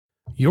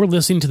You're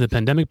listening to the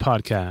Pandemic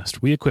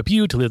Podcast. We equip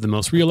you to live the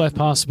most real life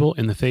possible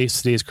in the face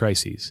of today's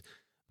crises.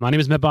 My name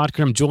is Matt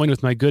Botker. I'm joined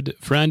with my good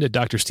friend,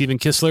 Dr. Stephen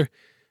Kissler,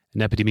 an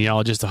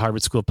epidemiologist at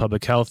Harvard School of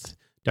Public Health.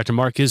 Dr.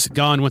 Mark is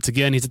gone once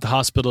again. He's at the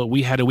hospital.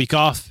 We had a week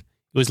off.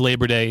 It was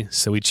Labor Day,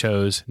 so we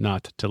chose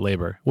not to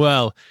labor.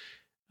 Well,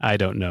 I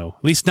don't know.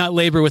 At least not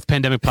labor with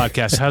Pandemic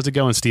Podcast. How's it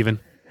going, Stephen?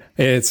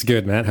 It's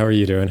good, Matt. How are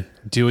you doing?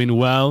 Doing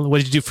well. What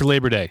did you do for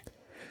Labor Day?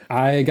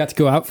 I got to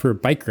go out for a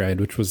bike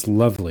ride, which was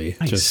lovely.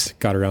 Nice. Just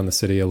got around the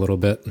city a little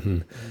bit.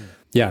 And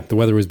yeah, the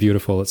weather was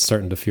beautiful. It's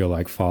starting to feel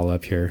like fall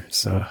up here.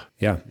 So,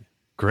 yeah.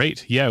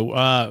 Great.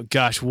 Yeah.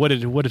 Gosh, what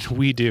did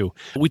we do?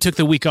 We took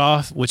the week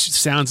off, which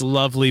sounds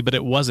lovely, but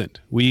it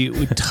wasn't.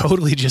 We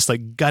totally just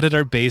like gutted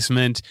our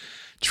basement,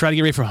 tried to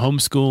get ready for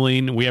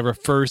homeschooling. We have our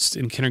first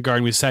in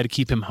kindergarten. We decided to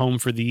keep him home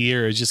for the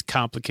year. It's just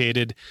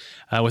complicated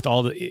with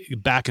all the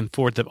back and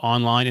forth of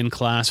online in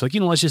class. Like,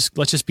 let's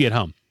just be at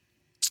home.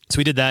 So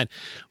we did that,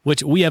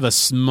 which we have a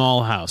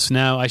small house.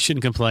 Now, I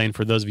shouldn't complain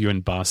for those of you in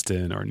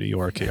Boston or New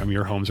York.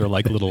 Your homes are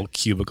like little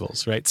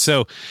cubicles, right?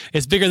 So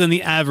it's bigger than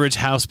the average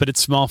house, but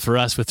it's small for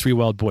us with 3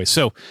 wild boys.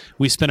 So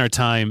we spent our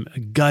time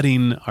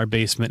gutting our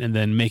basement and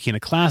then making a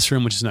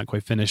classroom, which is not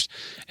quite finished.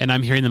 And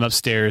I'm hearing them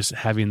upstairs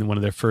having one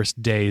of their first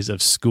days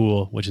of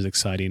school, which is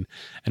exciting,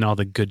 and all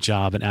the good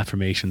job and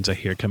affirmations I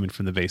hear coming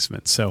from the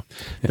basement. So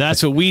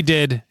that's what we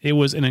did. It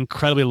was an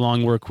incredibly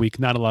long work week,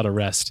 not a lot of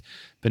rest,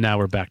 but now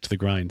we're back to the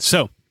grind.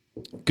 So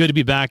good to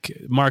be back.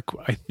 Mark,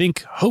 I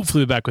think,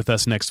 hopefully be back with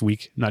us next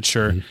week. Not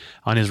sure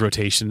on his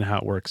rotation and how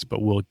it works,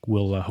 but we'll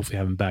hopefully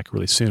have him back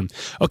really soon.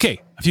 Okay,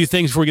 a few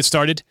things before we get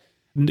started.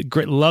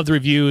 Great, love the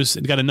reviews.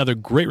 And got another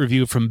great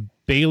review from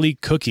Bailey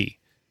Cookie.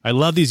 I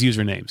love these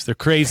usernames. They're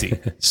crazy.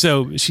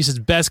 So she says,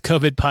 best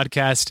COVID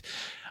podcast.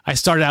 I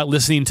started out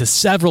listening to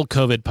several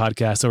COVID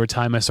podcasts. Over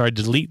time, I started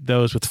to delete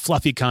those with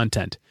fluffy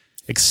content,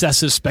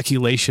 excessive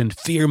speculation,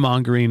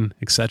 fear-mongering,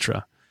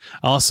 etc.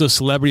 Also,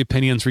 celebrity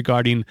opinions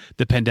regarding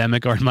the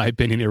pandemic are, in my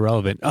opinion,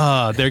 irrelevant.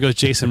 There goes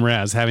Jason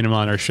Mraz, having him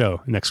on our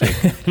show next week.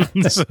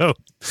 So,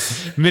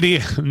 many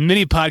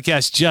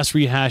podcasts just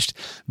rehashed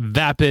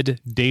vapid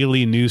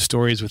daily news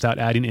stories without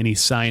adding any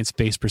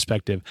science-based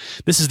perspective.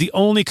 This is the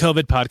only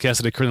COVID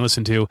podcast that I currently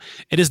listen to.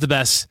 It is the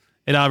best.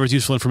 It offers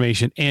useful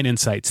information and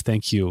insights.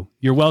 Thank you.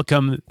 You're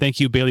welcome.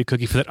 Thank you, Bailey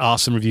Cookie, for that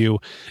awesome review.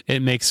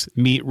 It makes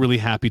me really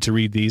happy to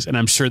read these, and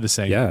I'm sure the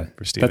same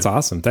for Stephen. That's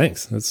awesome.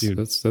 Thanks. That's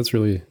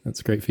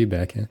great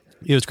feedback. Yeah.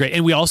 It was great.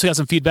 And we also got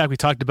some feedback. We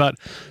talked about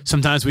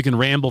sometimes we can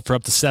ramble for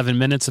up to 7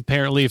 minutes,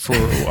 apparently, for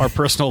our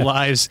personal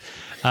lives.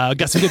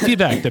 Got some good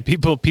feedback that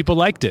people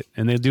liked it,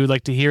 and they do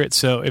like to hear it.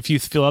 So if you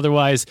feel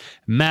otherwise,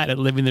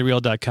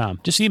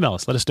 Matt@livingthereal.com. Just email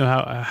us. Let us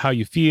know how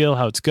you feel,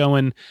 how it's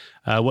going,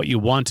 what you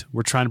want.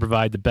 We're trying to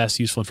provide the best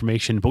useful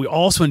information, but we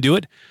also want to do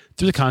it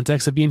through the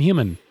context of being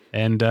human.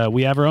 And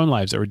we have our own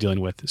lives that we're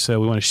dealing with.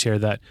 So we want to share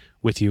that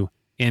with you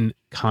in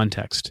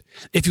context.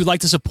 If you'd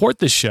like to support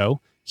this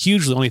show,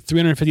 hugely, only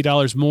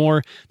 $350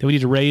 more that we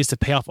need to raise to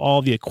pay off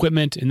all the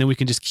equipment, and then we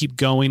can just keep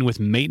going with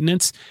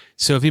maintenance.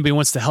 So if anybody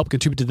wants to help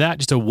contribute to that,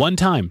 just a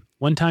one-time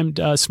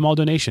small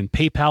donation,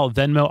 PayPal,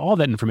 Venmo, all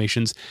that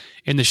information's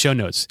in the show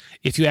notes.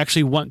 If you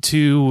actually want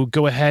to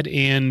go ahead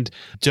and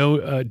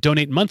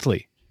donate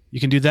monthly, you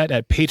can do that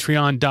at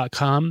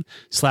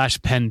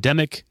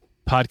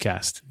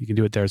patreon.com/pandemicpodcast. You can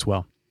do it there as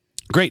well.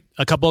 Great.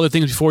 A couple other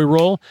things before we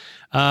roll.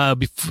 I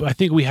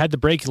think we had the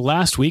break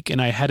last week,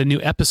 and I had a new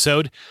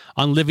episode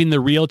on Living the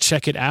Real.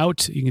 Check it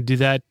out. You can do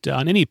that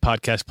on any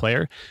podcast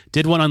player.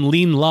 Did one on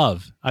lean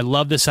love. I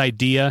love this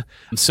idea.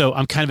 So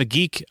I'm kind of a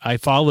geek. I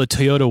follow the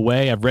Toyota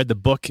Way. I've read the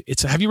book.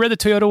 Have you read the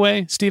Toyota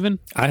Way, Stephen?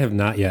 I have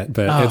not yet,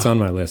 but it's on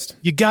my list.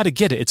 You got to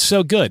get it. It's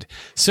so good.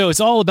 So it's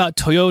all about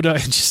Toyota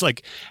and just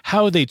like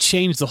how they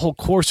changed the whole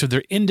course of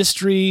their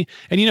industry.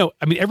 And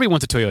everyone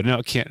wants a Toyota. No,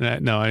 I can't.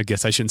 No, I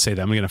guess I shouldn't say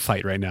that. I'm going to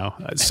fight right now.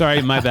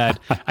 Sorry, my bad.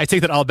 I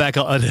take that all back.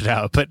 I'll edit it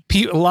out. But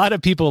a lot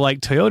of people like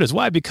Toyotas.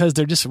 Why? Because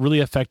they're just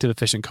really effective,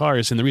 efficient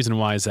cars. And the reason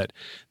why is that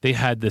they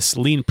had this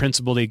lean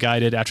principle they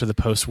guided after the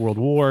post-World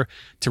War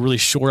to really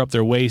shore up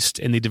their waste.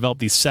 And they developed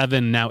these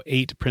 7, now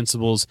 8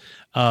 principles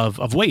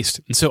of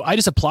waste. And so I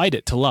just applied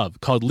it to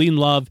love, called Lean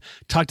Love,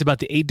 talked about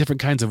the 8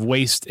 different kinds of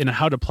waste and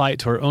how to apply it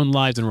to our own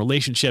lives and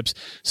relationships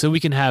so we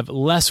can have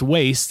less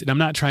waste. And I'm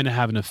not trying to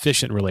have an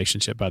efficient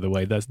relationship, by the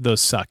way.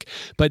 Those suck.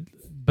 But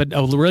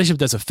a relationship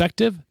that's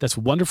effective, that's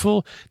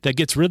wonderful, that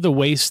gets rid of the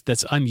waste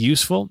that's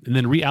unuseful, and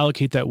then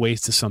reallocate that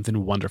waste to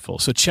something wonderful.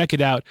 So check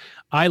it out.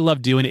 I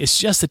love doing it. It's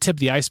just the tip of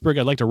the iceberg.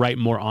 I'd like to write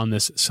more on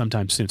this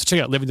sometime soon. So check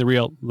out Living the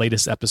Real,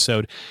 latest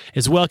episode.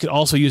 As well, I could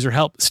also use your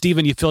help.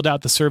 Stephen, you filled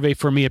out the survey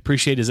for me.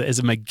 Appreciate it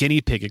as my guinea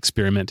pig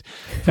experiment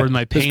for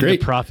my pain to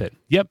profit.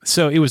 Yep.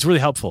 So it was really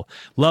helpful.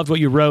 Loved what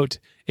you wrote.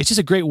 It's just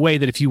a great way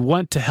that if you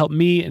want to help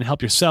me and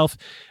help yourself,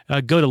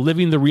 go to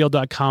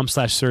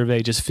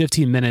livingthereal.com/survey, just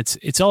 15 minutes.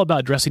 It's all about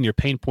addressing your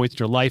pain points in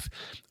your life.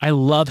 I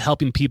love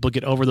helping people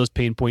get over those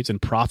pain points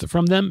and profit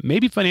from them,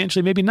 maybe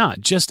financially, maybe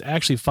not, just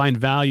actually find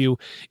value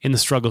in the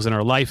struggles in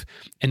our life.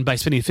 And by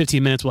spending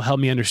 15 minutes will help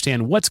me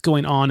understand what's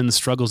going on in the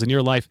struggles in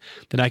your life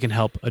that I can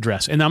help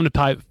address. And I'm going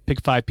to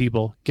pick 5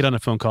 people, get on a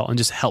phone call, and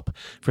just help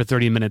for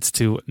 30 minutes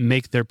to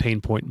make their pain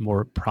point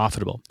more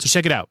profitable. So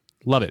check it out.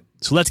 Love it.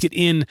 So let's get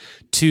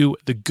into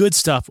the good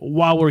stuff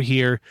while we're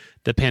here,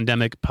 the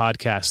Pandemic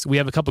Podcast. We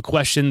have a couple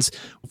questions.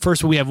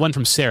 First, we have one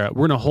from Sarah.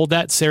 We're going to hold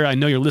that. Sarah, I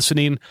know you're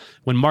listening.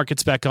 When Mark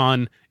gets back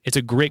on, it's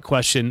a great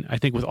question. I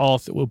think with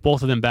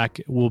both of them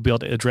back, we'll be able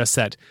to address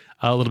that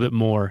a little bit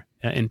more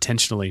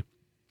intentionally.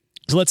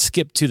 So let's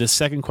skip to the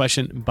second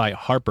question by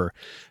Harper.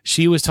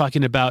 She was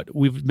talking about,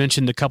 we've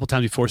mentioned a couple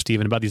times before,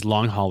 Stephen, about these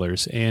long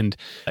haulers, and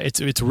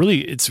it's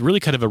really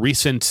kind of a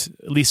recent,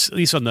 at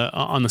least on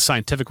the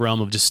scientific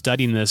realm of just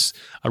studying this,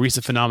 a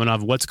recent phenomenon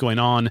of what's going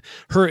on.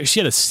 She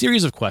had a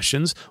series of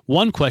questions.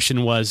 One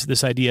question was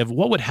this idea of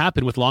what would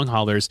happen with long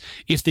haulers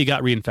if they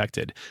got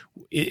reinfected.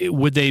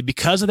 Would they,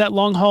 because of that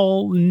long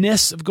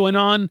haulness of going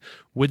on,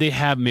 would they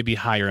have maybe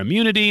higher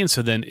immunity, and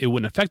so then it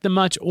wouldn't affect them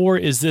much? Or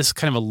is this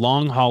kind of a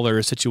long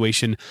hauler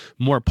situation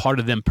more part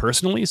of them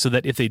personally, so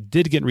that if they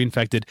did get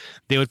reinfected,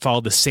 they would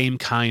follow the same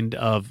kind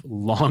of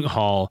long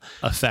haul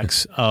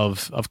effects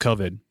of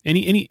COVID?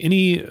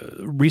 Any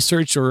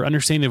research or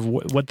understanding of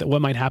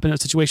what might happen in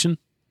that situation?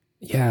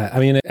 Yeah, I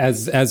mean,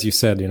 as you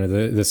said,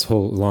 this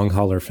whole long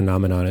hauler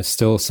phenomenon is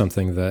still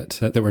something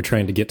that we're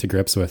trying to get to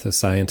grips with as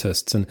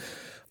scientists, and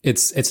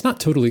it's not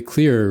totally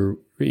clear,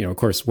 of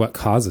course, what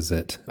causes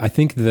it. I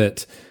think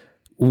that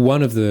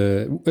one of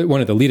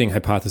the leading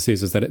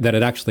hypotheses is that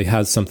it actually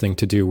has something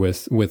to do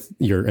with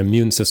your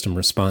immune system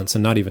response,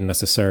 and not even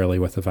necessarily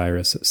with the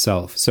virus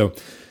itself. So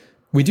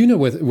we do know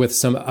with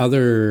some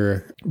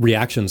other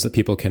reactions that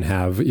people can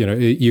have,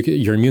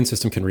 your immune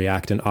system can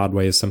react in odd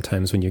ways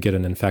sometimes when you get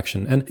an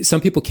infection. And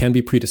some people can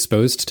be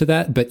predisposed to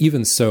that, but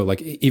even so,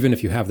 like even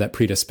if you have that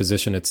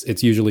predisposition,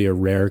 it's usually a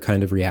rare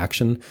kind of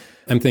reaction.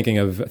 I'm thinking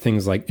of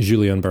things like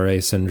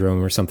Guillain-Barré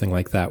syndrome or something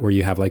like that, where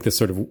you have like this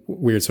sort of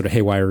weird sort of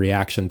haywire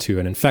reaction to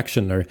an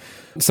infection, or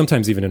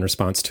sometimes even in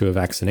response to a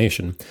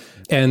vaccination.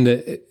 And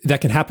that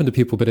can happen to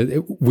people, but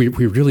we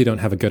really don't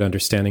have a good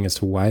understanding as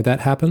to why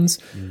that happens.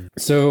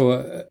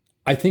 So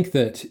I think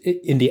that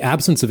in the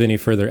absence of any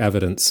further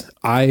evidence,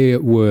 I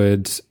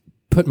would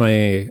put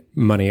my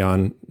money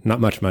on, not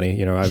much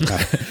money,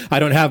 I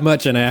don't have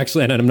much, and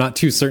I'm not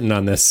too certain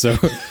on this. So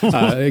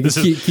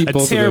keep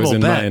both of those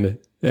in mind.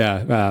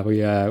 Yeah,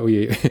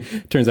 we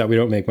turns out we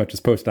don't make much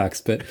as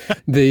postdocs, but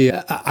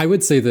I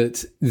would say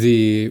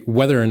that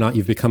whether or not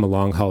you've become a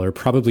long hauler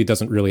probably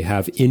doesn't really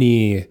have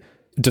any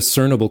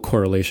discernible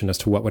correlation as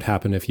to what would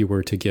happen if you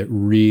were to get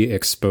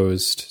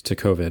re-exposed to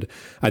COVID.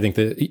 I think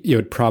that it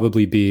would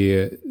probably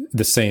be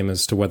the same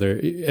as to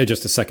whether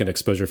just a second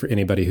exposure for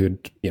anybody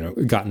who'd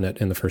gotten it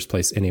in the first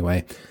place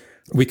anyway.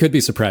 We could be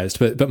surprised,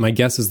 but my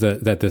guess is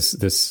that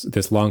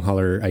this long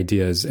hauler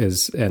idea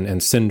is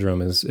and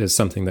syndrome is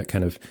something that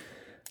kind of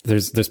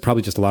there's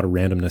probably just a lot of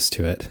randomness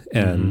to it,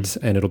 and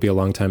it'll be a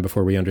long time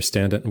before we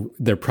understand it.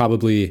 There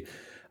probably,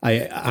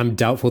 I'm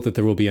doubtful that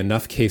there will be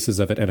enough cases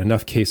of it and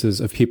enough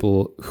cases of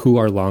people who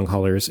are long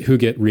haulers who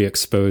get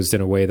re-exposed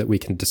in a way that we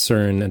can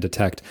discern and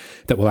detect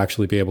that we'll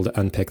actually be able to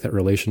unpick that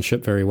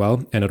relationship very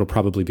well. And it'll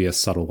probably be a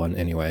subtle one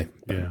anyway.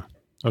 Yeah.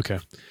 Okay.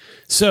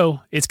 So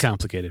it's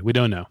complicated. We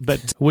don't know, but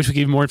I wish we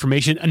gave more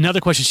information.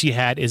 Another question she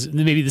had is,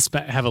 maybe this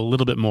might have a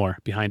little bit more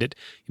behind it.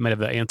 You might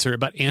have an answer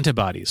about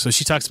antibodies. So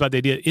she talks about the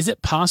idea, is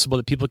it possible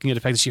that people can get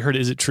infected? She heard,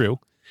 is it true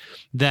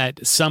that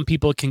some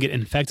people can get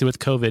infected with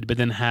COVID, but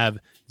then have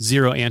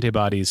zero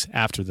antibodies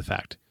after the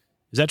fact?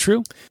 Is that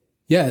true?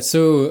 Yeah,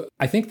 so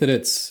I think that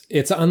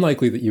it's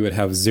unlikely that you would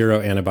have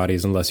zero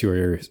antibodies unless you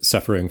were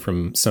suffering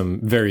from some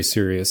very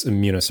serious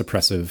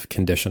immunosuppressive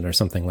condition or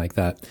something like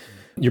that.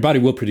 Your body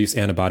will produce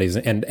antibodies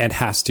and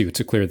has to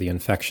clear the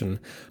infection.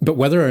 But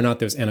whether or not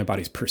those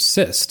antibodies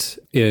persist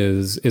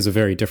is a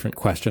very different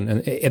question.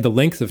 And the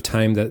length of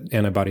time that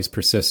antibodies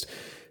persist,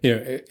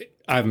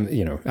 I'm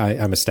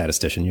a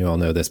statistician. You all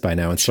know this by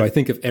now. And so I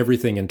think of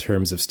everything in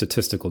terms of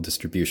statistical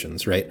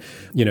distributions, right?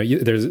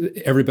 There's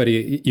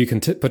everybody, you can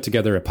put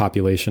together a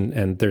population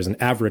and there's an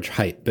average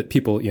height, but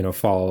people,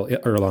 fall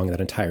along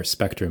that entire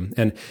spectrum.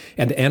 And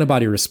the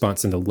antibody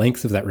response and the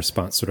length of that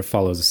response sort of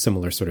follows a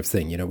similar sort of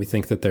thing. We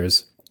think that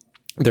there's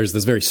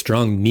this very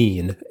strong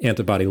mean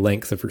antibody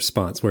length of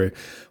response where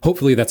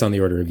hopefully that's on the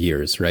order of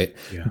years, right?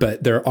 Yeah.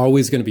 But there are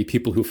always going to be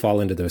people who fall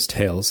into those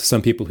tails.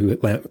 Some people who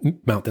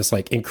mount this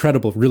like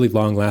incredible, really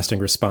long lasting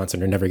response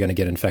and are never going to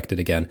get infected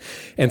again.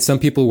 And some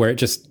people where it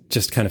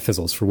just kind of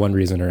fizzles for one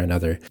reason or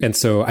another. And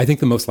so I think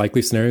the most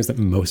likely scenario is that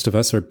most of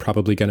us are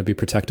probably going to be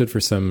protected for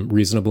some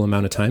reasonable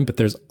amount of time. But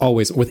there's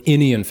always, with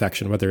any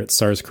infection, whether it's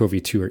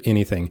SARS-CoV-2 or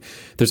anything,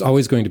 there's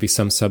always going to be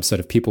some subset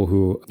of people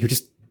who you're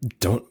just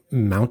don't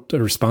mount a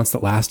response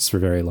that lasts for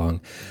very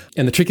long.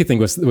 And the tricky thing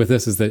with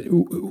this is that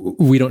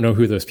we don't know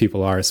who those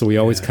people are. So we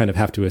always kind of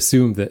have to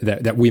assume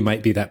that we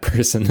might be that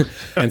person.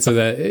 And so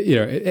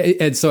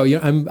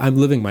I'm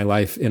living my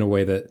life in a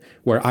way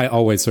where I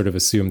always sort of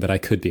assume that I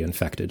could be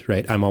infected,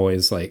 right? I'm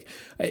always like,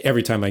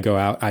 every time I go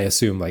out, I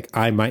assume like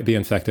I might be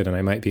infected and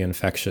I might be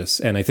infectious.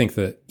 And I think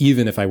that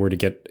even if I were to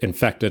get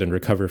infected and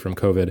recover from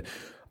COVID,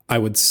 I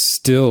would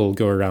still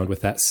go around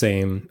with that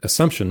same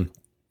assumption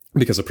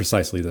because of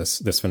precisely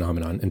this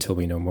phenomenon until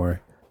we know more.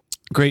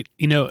 Great.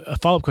 A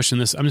follow-up question on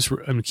this.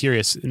 I'm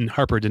curious, and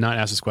Harper did not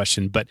ask this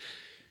question, but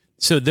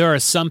so there are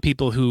some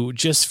people who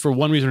just for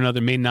one reason or another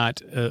may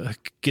not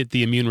get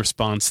the immune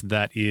response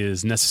that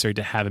is necessary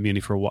to have immunity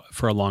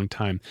for a long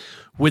time.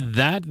 Would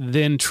that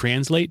then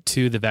translate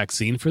to the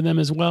vaccine for them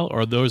as well, or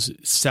are those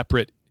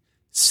separate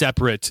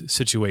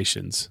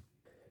situations?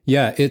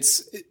 Yeah,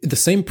 it's the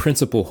same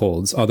principle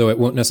holds, although it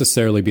won't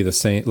necessarily be the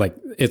same. Like,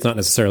 it's not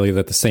necessarily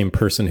that the same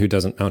person who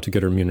doesn't mount a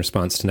good immune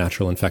response to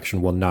natural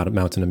infection will not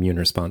mount an immune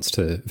response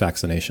to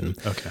vaccination.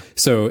 Okay.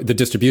 So the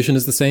distribution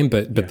is the same,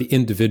 but the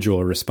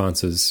individual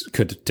responses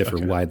could differ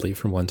widely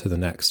from one to the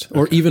next,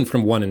 or even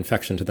from one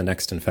infection to the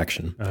next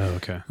infection. Oh,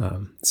 okay.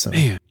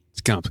 Man,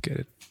 it's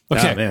complicated.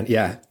 Okay. Oh, man,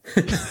 yeah.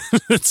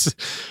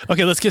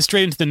 Okay, let's get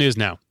straight into the news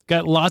now.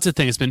 Got lots of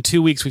things. It's been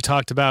 2 weeks we've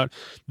talked about.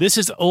 This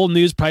is old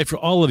news probably for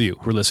all of you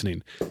who are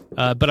listening.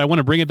 But I want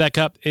to bring it back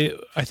up.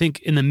 I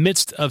think in the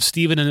midst of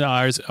Stephen and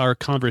our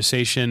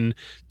conversation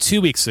 2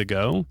 weeks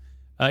ago,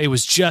 it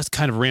was just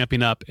kind of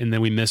ramping up, and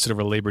then we missed it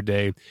over Labor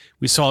Day.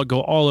 We saw it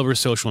go all over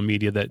social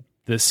media that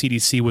the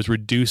CDC was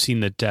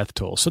reducing the death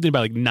toll, something about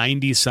like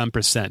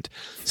 90-some%.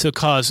 So it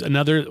caused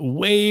another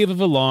wave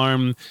of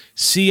alarm.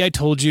 See, I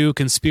told you,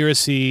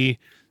 conspiracy.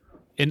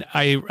 And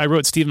I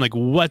wrote Stephen, like,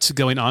 what's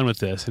going on with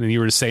this? And then you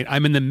were just saying,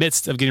 I'm in the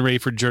midst of getting ready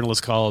for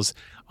journalist calls.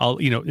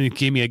 And it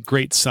gave me a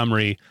great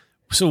summary.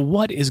 So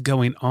what is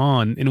going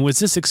on? And was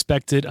this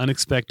expected,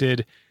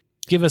 unexpected?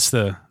 Give us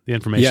the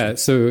information. Yeah,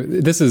 so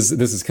this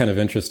is kind of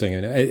interesting.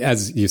 And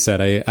as you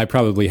said, I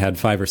probably had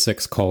 5 or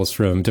 6 calls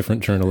from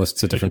different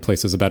journalists at different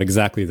places about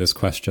exactly this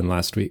question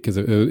last week, because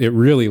it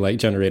really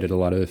generated a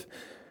lot of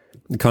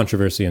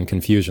controversy and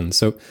confusion.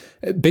 So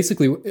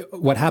basically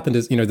what happened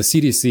is, the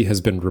CDC has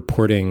been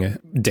reporting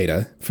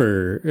data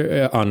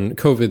on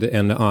COVID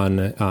and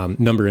on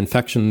number of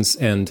infections,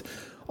 and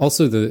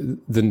also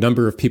the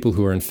number of people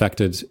who are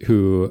infected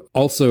who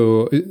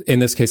also, in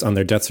this case on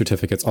their death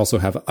certificates, also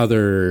have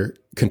other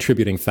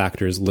contributing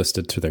factors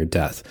listed to their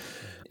death.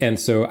 And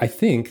so I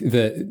think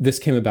that this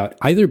came about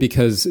either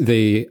because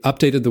they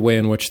updated the way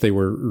in which they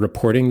were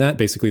reporting that.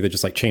 Basically, they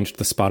just changed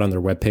the spot on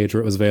their webpage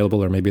where it was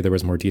available, or maybe there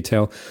was more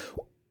detail.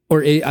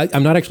 Or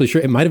I'm not actually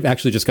sure. It might have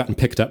actually just gotten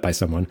picked up by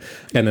someone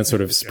and then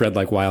sort of spread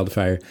like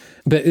wildfire.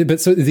 But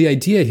so the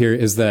idea here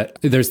is that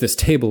there's this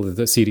table that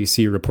the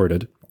CDC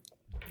reported,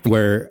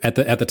 where at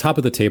the top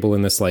of the table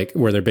in this,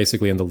 where they're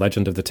basically in the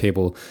legend of the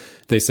table,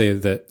 they say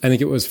that I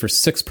think it was for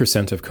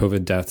 6% of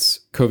COVID deaths,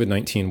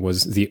 COVID-19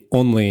 was the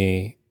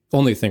only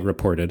thing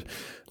reported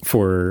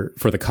for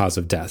the cause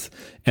of death.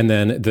 And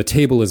then the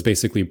table is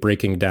basically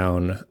breaking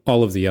down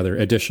all of the other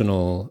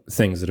additional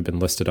things that have been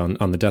listed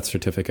on the death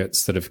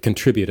certificates that have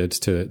contributed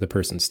to the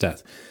person's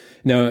death.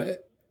 Now,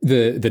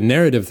 the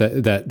narrative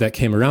that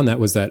came around that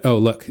was that, oh,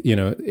 look,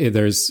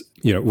 there's,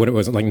 what it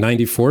was,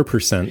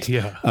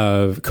 94%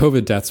 of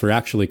COVID deaths were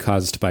actually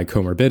caused by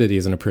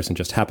comorbidities, and a person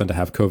just happened to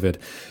have COVID.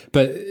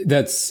 But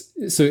that's,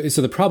 so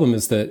the problem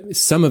is that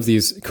some of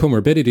these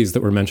comorbidities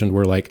that were mentioned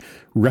were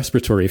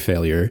respiratory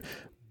failure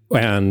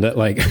and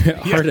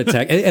heart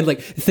attack and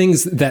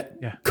things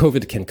that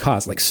COVID can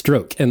cause, like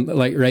stroke and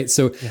right.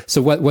 So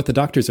what the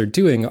doctors are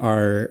doing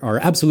are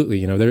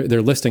absolutely,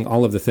 they're listing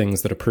all of the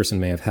things that a person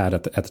may have had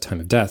at the time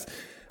of death.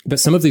 But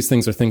some of these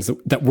things are things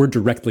that were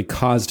directly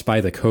caused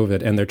by the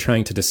COVID, and they're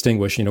trying to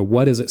distinguish,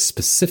 what is it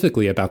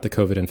specifically about the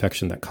COVID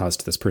infection that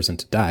caused this person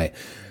to die?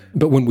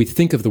 But when we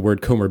think of the word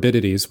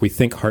comorbidities, we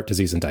think heart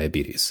disease and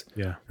diabetes.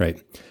 Yeah.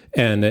 Right.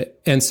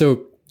 And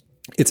so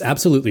it's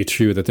absolutely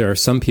true that there are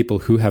some people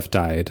who have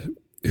died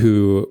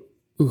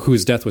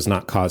whose death was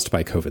not caused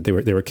by COVID.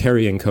 They were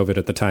carrying COVID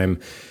at the time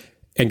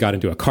and got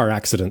into a car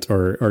accident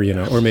or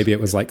maybe it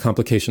was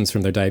complications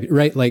from their diabetes,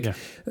 right?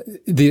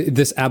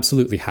 This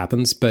absolutely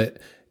happens. But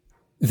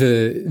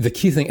the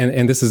key thing,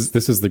 and this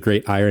is the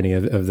great irony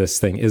of this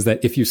thing, is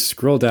that if you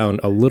scroll down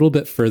a little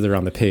bit further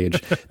on the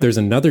page, there's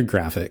another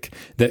graphic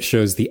that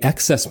shows the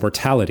excess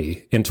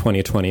mortality in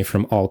 2020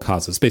 from all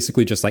causes.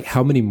 Basically just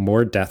how many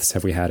more deaths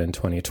have we had in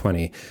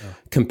 2020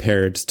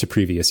 compared to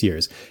previous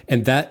years.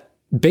 And that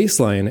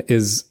baseline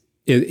is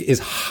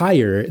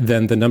higher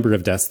than the number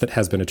of deaths that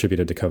has been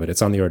attributed to COVID.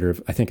 It's on the order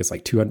of, I think it's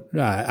 200,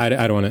 I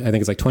don't want to, I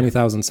think it's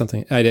 20,000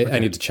 something. I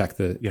need to check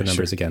the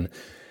numbers again.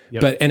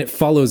 But and it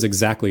follows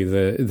exactly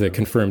the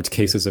confirmed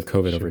cases of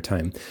COVID over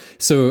time.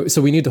 So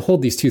we need to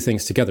hold these two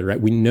things together, right?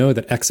 We know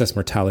that excess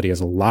mortality is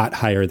a lot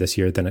higher this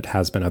year than it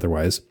has been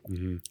otherwise.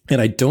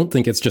 And I don't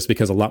think it's just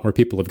because a lot more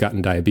people have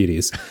gotten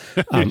diabetes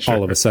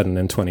all of a sudden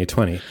in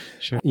 2020.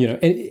 You know,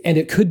 and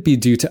it could be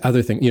due to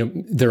other things. You know,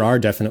 there are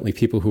definitely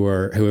people who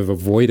have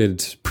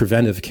avoided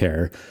preventive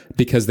care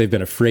because they've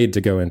been afraid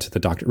to go into the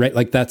doctor, right?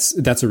 Like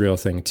that's a real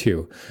thing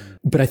too.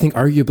 But I think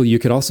arguably you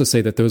could also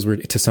say that those were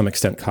to some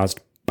extent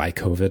caused by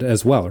COVID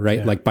as well, right?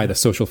 Yeah. Like by the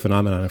social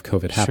phenomenon of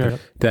COVID happened.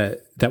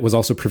 That was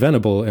also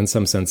preventable in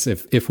some sense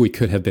if we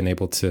could have been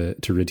able to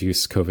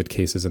reduce COVID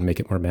cases and make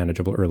it more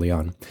manageable early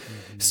on.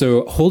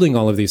 So holding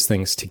all of these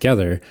things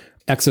together,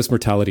 excess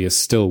mortality is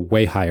still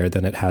way higher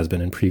than it has been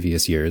in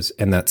previous years.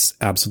 And that's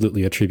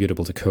absolutely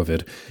attributable to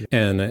COVID.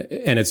 And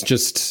it's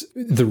just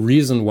the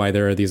reason why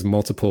there are these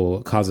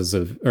multiple causes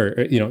of,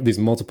 or, you know, these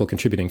multiple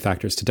contributing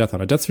factors to death on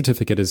a death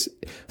certificate is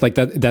like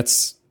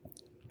that's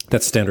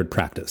standard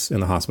practice in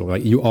the hospital.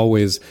 Like you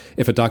always,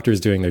 if a doctor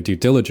is doing their due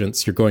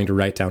diligence, you're going to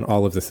write down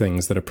all of the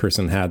things that a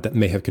person had that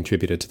may have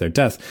contributed to their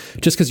death,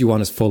 just because you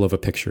want as full of a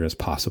picture as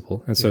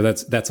possible. And so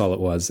that's all it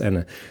was.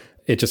 And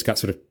it just got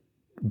sort of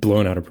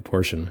blown out of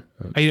proportion.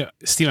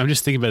 Steve, I'm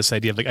just thinking about this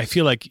idea of like, I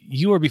feel like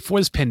you were, before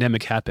this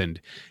pandemic happened,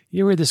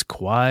 you were this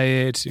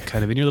quiet,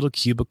 kind of in your little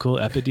cubicle,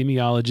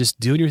 epidemiologist,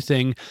 doing your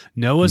thing.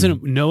 No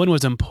one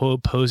was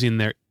imposing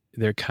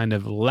their kind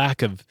of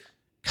lack of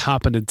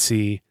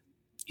competency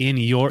in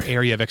your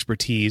area of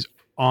expertise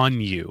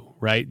on you,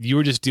 right? You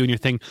were just doing your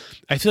thing.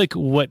 I feel like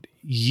what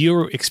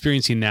you're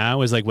experiencing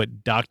now is like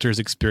what doctors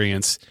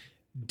experience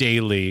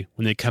daily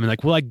when they come in,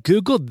 like, well, I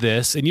Googled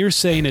this and you're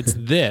saying it's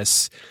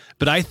this,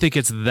 but I think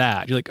it's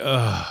that. You're like,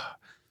 oh,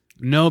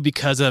 no,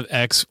 because of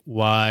X,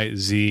 Y,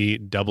 Z,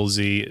 double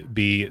Z,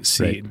 B,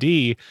 C,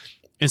 D.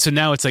 And so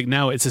now it's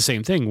the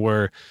same thing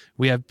where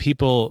we have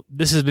people,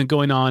 this has been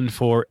going on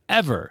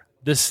forever.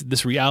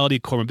 This reality,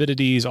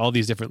 comorbidities, all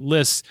these different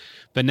lists.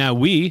 But now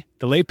we,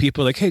 the lay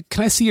people, are like, hey,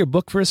 can I see your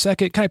book for a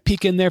second? Can I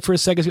peek in there for a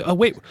second? Oh,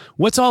 wait,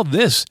 what's all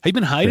this? Have you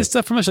been hiding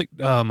stuff from us? Like,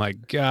 oh my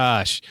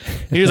gosh.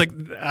 And he was like,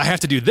 I have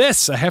to do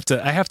this. I have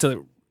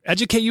to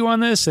educate you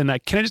on this. And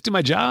can I just do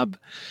my job?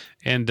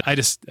 And I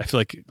feel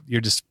like you're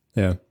just,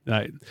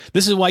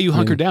 this is why you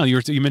hunker down.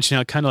 You mentioned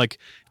how kind of like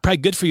probably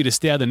good for you to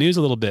stay out of the news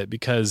a little bit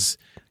because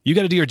you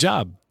got to do your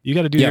job. You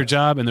got to do your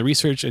job and the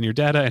research and your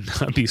data and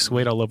not be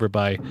swayed all over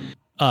by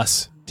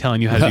us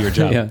telling you how to do your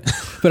job.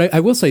 But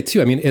I will say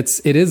too, I mean,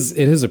 it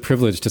is a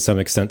privilege to some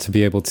extent to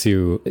be able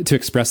to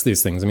express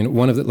these things. I mean,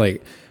 one of the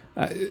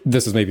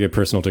this is maybe a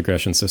personal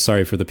digression, so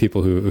sorry for the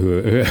people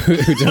who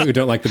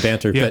don't like the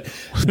banter.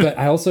 But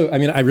I also, I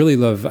mean, I really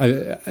love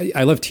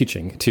I love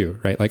teaching too,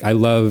 right? Like I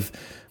love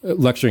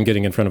lecturing,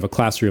 getting in front of a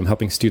classroom,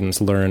 helping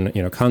students learn,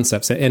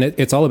 concepts, and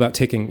it's all about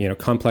taking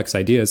complex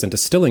ideas and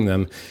distilling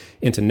them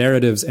into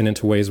narratives and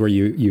into ways where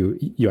you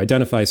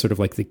identify sort of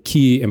like the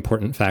key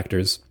important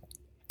factors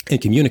and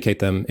communicate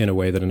them in a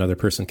way that another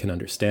person can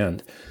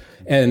understand.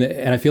 And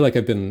I feel like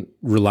I've been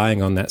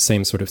relying on that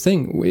same sort of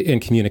thing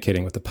in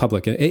communicating with the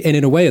public. And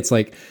in a way, it's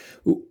like,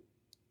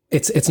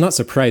 it's not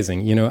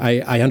surprising.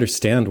 I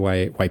understand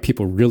why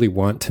people really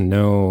want to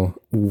know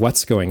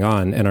what's going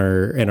on and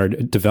are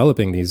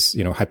developing these,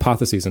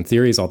 hypotheses and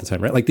theories all the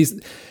time, right? Like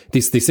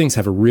these things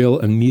have a real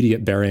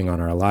immediate bearing on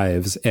our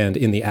lives. And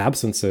in the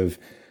absence of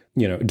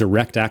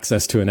direct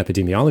access to an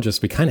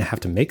epidemiologist, we kind of have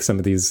to make some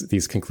of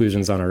these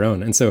conclusions on our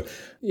own. And so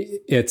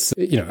it's,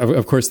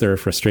 of course there are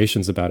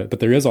frustrations about it, but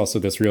there is also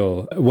this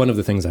one of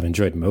the things I've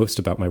enjoyed most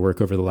about my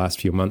work over the last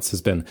few months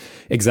has been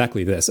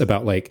exactly this,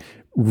 about like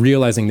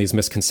realizing these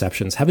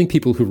misconceptions, having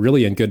people who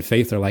really in good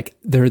faith are like,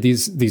 there are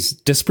these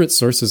disparate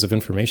sources of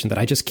information that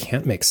I just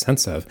can't make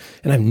sense of.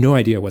 And I have no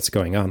idea what's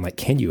going on. Like,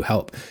 can you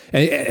help?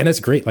 And it's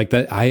great. Like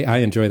that, I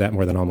enjoy that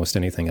more than almost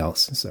anything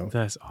else. So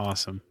that's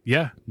awesome.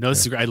 Yeah, no,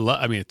 this is great.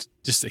 It's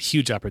just a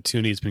huge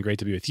opportunity. It's been great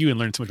to be with you and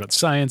learn so much about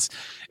science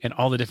and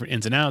all the different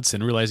ins and outs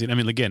and realizing,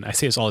 again, I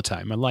say this all the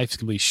time. My life's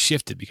completely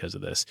shifted because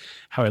of this,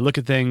 how I look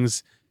at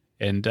things.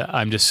 And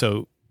I'm just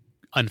so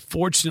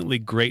unfortunately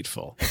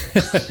grateful.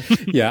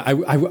 Yeah,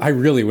 I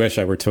really wish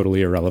I were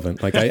totally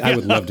irrelevant. Like I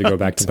would love to go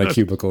back to my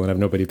cubicle and have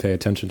nobody pay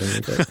attention to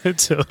me. But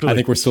totally. I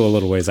think we're still a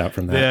little ways out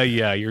from that.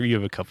 Yeah, you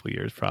have a couple of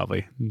years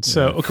probably.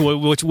 So okay,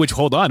 which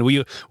hold on,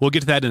 we'll get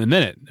to that in a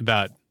minute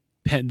about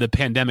the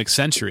pandemic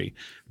century.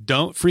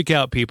 Don't freak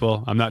out,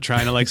 people. I'm not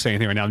trying to say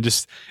anything right now.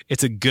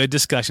 It's a good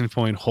discussion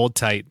point. Hold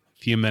tight. A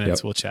few minutes.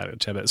 Yep. We'll chat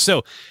about it.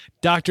 So,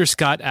 Dr.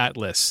 Scott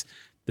Atlas.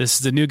 This is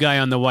the new guy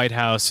on the White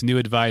House, new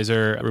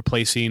advisor,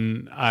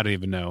 replacing, I don't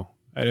even know.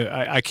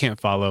 I can't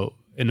follow.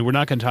 And we're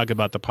not going to talk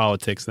about the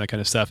politics and that kind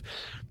of stuff.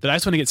 But I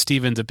just want to get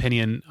Stephen's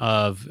opinion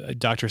of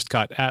Dr.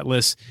 Scott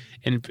Atlas.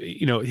 And,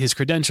 his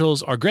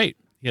credentials are great.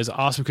 He has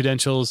awesome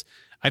credentials.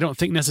 I don't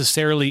think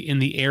necessarily in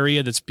the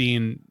area that's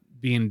being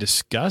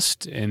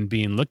discussed and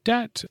being looked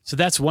at. So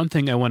that's one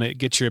thing I want to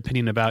get your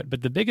opinion about.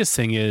 But the biggest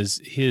thing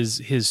is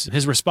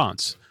his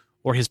response.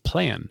 or his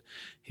plan.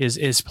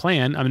 His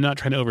plan, I'm not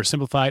trying to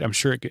oversimplify it. I'm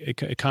sure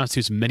it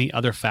constitutes many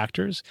other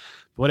factors.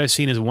 But what I've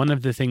seen is one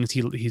of the things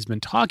he's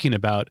been talking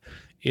about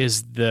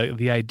is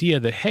the idea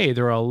that, hey,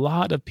 there are a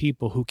lot of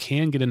people who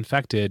can get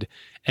infected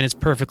and it's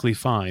perfectly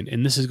fine.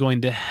 And this is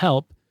going to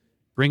help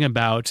bring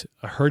about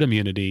a herd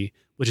immunity,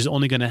 which is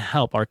only going to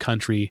help our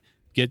country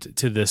get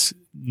to this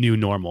new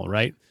normal,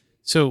 right?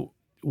 So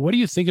what do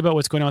you think about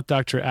what's going on with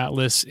Dr.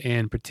 Atlas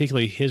and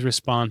particularly his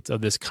response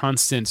of this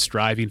constant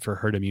striving for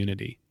herd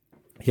immunity?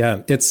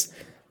 Yeah,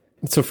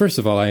 so first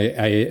of all,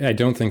 I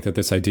don't think that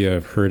this idea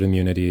of herd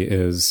immunity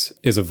is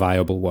a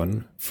viable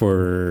one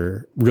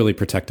for really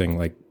protecting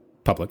like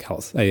public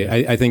health.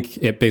 I think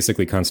it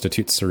basically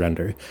constitutes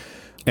surrender.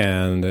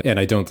 And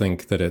I don't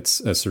think that it's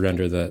a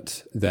surrender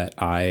that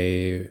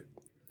I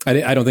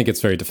don't think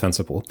it's very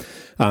defensible.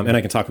 And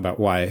I can talk about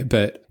why,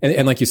 but,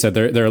 and like you said,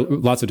 there are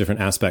lots of different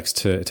aspects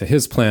to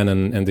his plan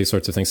and these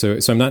sorts of things. So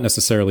I'm not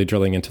necessarily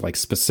drilling into like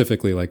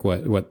specifically like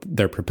what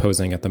they're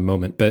proposing at the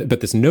moment, but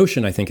this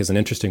notion I think is an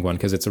interesting one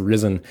because it's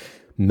arisen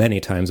many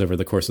times over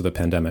the course of the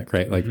pandemic,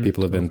 right? Like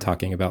people have been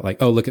talking about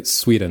like, oh, look at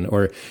Sweden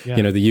or,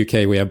 the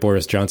UK, we have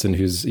Boris Johnson,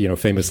 who's,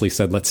 famously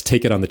said, let's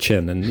take it on the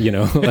chin and,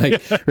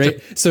 like,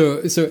 right.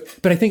 So,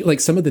 but I think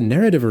like some of the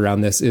narrative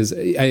around this is,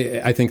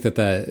 I think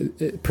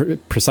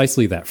that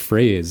precisely that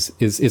phrase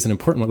is an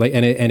important one. Like,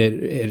 and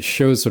it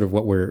shows sort of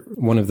what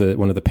one of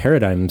the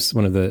paradigms,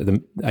 one of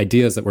the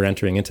ideas that we're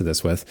entering into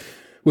this with,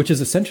 which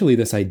is essentially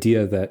this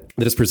idea that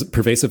is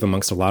pervasive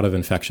amongst a lot of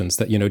infections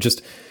that,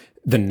 just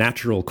the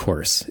natural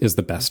course is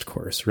the best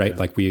course, right? Yeah.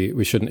 Like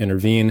we shouldn't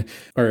intervene.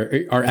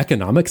 Our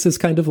economics is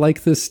kind of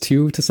like this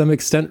too, to some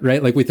extent,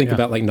 right? Like we think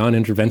about like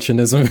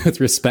non-interventionism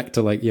with respect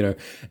to like,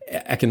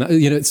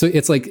 so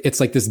it's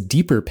like this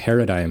deeper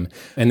paradigm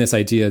and this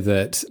idea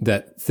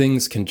that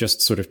things can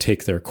just sort of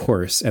take their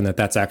course and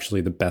that's actually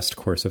the best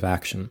course of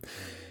action.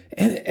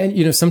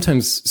 And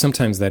sometimes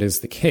that is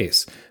the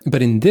case,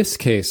 but in this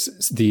case,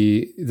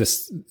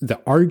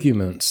 the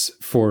arguments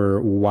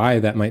for why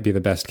that might be the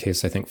best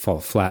case, I think,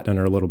 fall flat and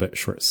are a little bit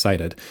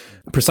short-sighted,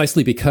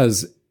 precisely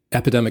because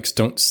epidemics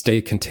don't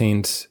stay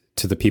contained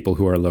to the people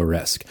who are low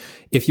risk.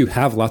 If you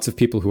have lots of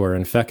people who are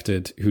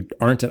infected who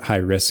aren't at high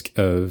risk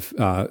of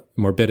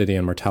morbidity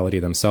and mortality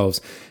themselves,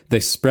 they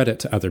spread it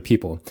to other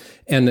people.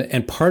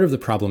 And part of the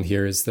problem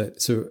here is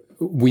that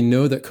we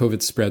know that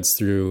COVID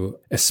spreads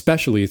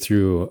especially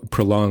through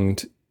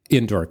prolonged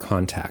indoor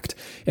contact.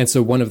 And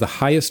so one of the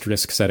highest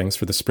risk settings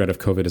for the spread of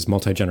COVID is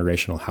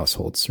multi-generational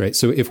households, right?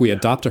 So if we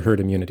adopt a herd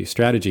immunity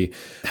strategy,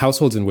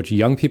 households in which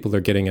young people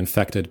are getting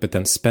infected, but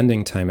then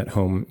spending time at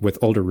home with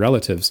older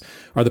relatives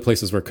are the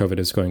places where COVID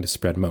is going to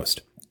spread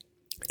most.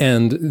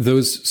 And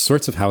those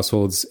sorts of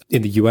households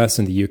in the US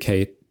and the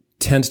UK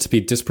tend to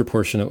be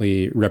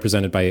disproportionately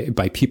represented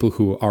by people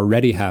who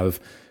already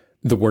have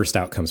the worst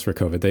outcomes for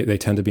COVID. They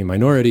tend to be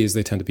minorities.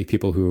 They tend to be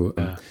people who,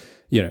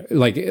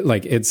 like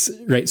it's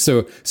right.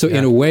 So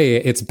in a way,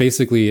 it's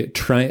basically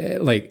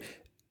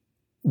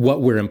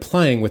what we're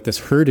implying with this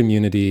herd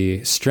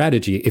immunity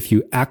strategy, if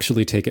you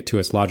actually take it to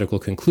its logical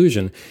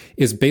conclusion,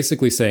 is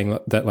basically saying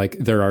that like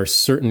there are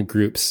certain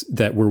groups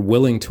that we're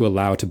willing to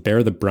allow to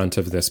bear the brunt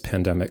of this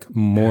pandemic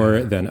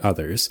more than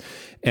others.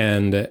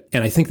 And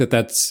I think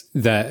that's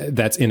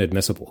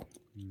inadmissible,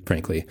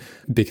 frankly,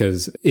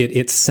 because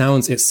it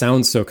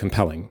sounds so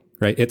compelling,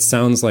 right? It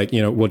sounds like,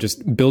 we'll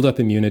just build up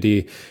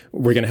immunity.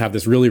 We're going to have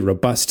this really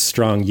robust,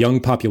 strong, young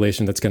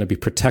population that's going to be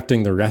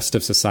protecting the rest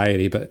of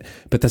society. But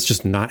that's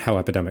just not how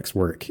epidemics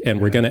work.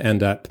 And we're going to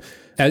end up,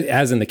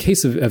 as in the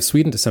case of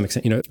Sweden to some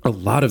extent, a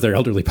lot of their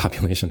elderly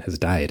population has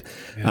died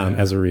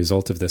as a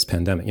result of this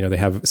pandemic. They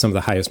have some of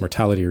the highest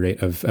mortality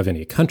rate of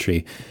any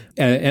country.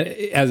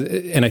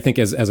 And I think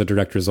as a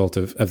direct result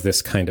of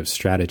this kind of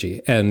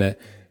strategy.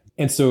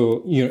 And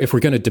so, if we're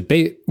going to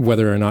debate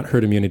whether or not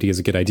herd immunity is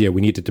a good idea,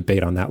 we need to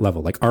debate on that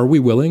level. Like, are we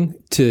willing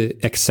to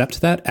accept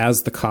that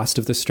as the cost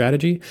of this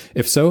strategy?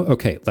 If so,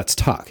 okay, let's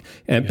talk.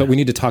 But we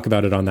need to talk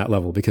about it on that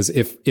level, because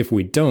if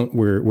we don't,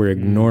 we're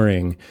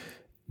ignoring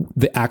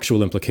the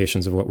actual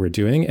implications of what we're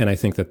doing. And I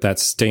think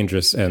that's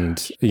dangerous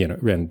and,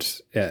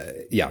 is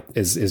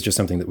just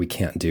something that we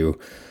can't do.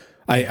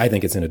 I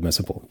think it's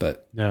inadmissible,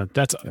 but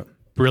that's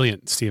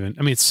brilliant, Stephen.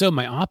 I mean, it's so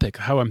myopic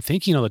how I'm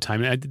thinking all the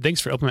time. And thanks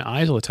for opening my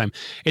eyes all the time.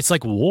 It's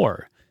like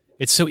war.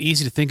 It's so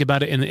easy to think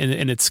about it, and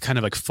it's kind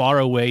of like far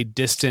away,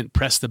 distant,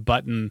 press the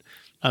button,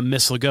 a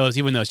missile goes,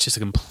 even though it's just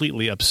a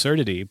completely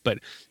absurdity. But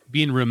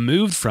being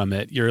removed from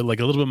it, you're like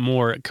a little bit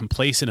more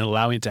complacent and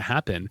allowing it to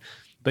happen.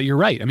 But you're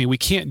right. I mean, we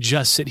can't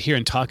just sit here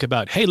and talk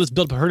about, hey, let's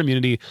build up herd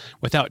immunity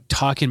without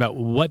talking about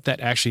what that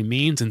actually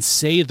means and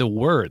say the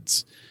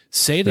words.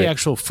 Say the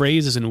actual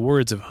phrases and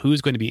words of who's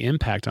going to be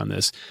impact on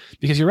this.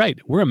 Because you're right.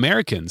 We're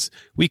Americans.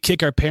 We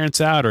kick our parents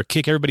out or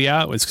kick everybody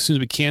out as soon as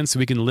we can so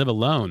we can live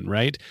alone,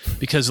 right?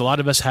 Because a lot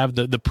of us have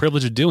the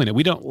privilege of doing it.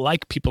 We don't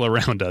like people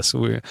around us.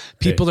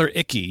 People are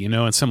icky,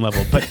 on some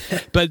level.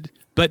 But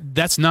But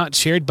that's not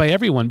shared by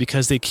everyone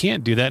because they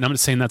can't do that. And I'm not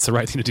saying that's the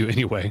right thing to do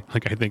anyway.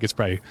 Like, I think it's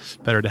probably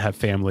better to have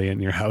family in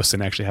your house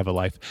and actually have a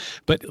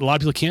life. But a lot of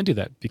people can't do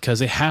that because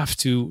they have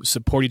to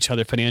support each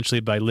other financially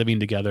by living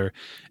together.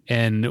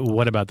 And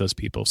what about those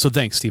people? So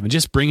thanks, Stephen.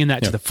 Just bringing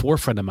that to the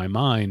forefront of my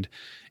mind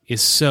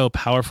is so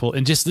powerful.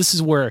 And just, this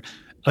is where,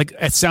 like,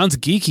 it sounds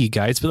geeky,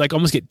 guys, but like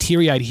almost get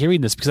teary-eyed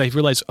hearing this because I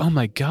realize, oh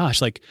my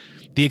gosh, like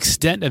the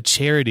extent of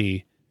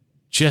charity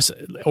just,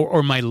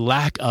 or my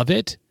lack of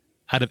it,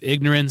 out of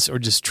ignorance or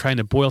just trying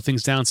to boil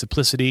things down,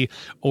 simplicity,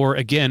 or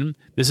again,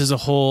 this is a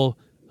whole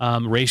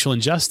racial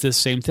injustice,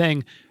 same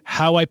thing,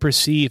 how I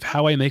perceive,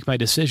 how I make my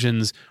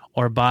decisions,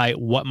 or by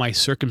what my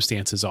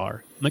circumstances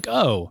are. I'm like,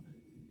 oh,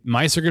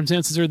 my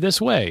circumstances are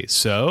this way,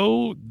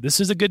 so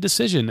this is a good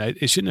decision.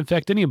 It shouldn't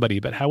affect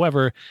anybody. But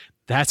however,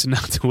 that's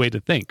not the way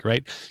to think,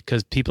 right?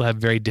 Because people have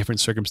very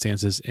different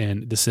circumstances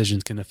and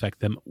decisions can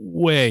affect them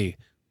way,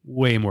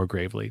 way more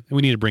gravely. And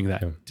we need to bring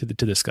that to the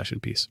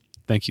discussion piece.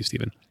 Thank you,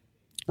 Stephen.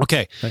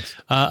 Okay,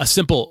 a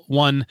simple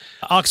one,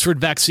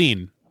 Oxford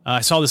vaccine.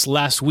 I saw this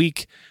last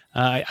week.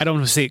 I don't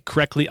want to say it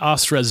correctly.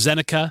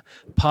 AstraZeneca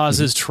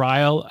pauses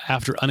trial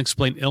after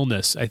unexplained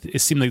illness.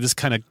 It seemed like this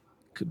kind of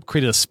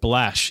created a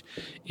splash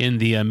in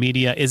the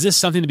media. Is this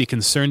something to be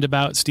concerned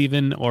about,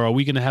 Stephen, or are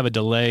we going to have a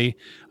delay?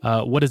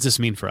 What does this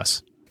mean for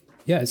us?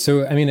 Yeah,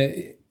 so I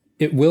mean,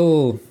 it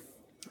will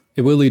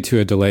lead to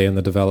a delay in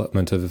the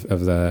development of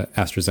the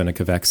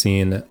AstraZeneca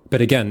vaccine.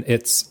 But again,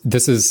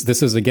 this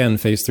is again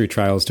phase 3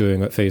 trials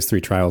doing what phase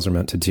 3 trials are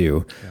meant to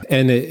do,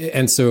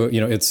 and so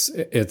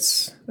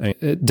it's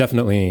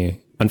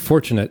definitely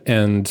unfortunate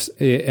and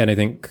I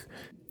think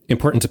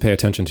important to pay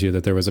attention to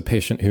that there was a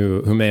patient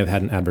who may have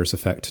had an adverse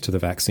effect to the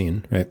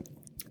vaccine. Right?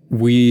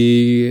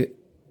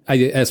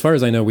 As far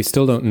as I know, we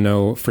still don't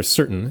know for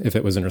certain if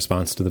it was in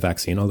response to the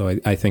vaccine, although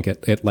I think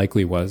it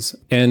likely was.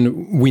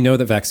 And we know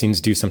that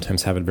vaccines do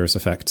sometimes have adverse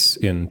effects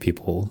in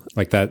people.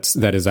 Like that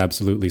is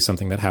absolutely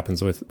something that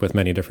happens with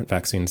many different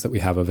vaccines that we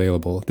have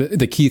available.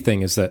 The key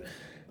thing is that,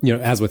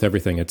 as with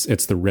everything,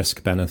 it's the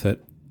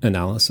risk-benefit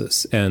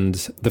analysis. And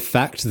the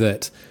fact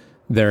that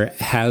there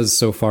has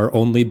so far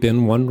only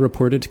been one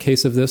reported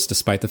case of this,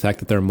 despite the fact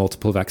that there are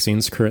multiple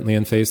vaccines currently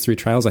in phase 3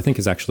 trials, I think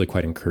is actually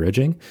quite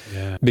encouraging,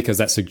 because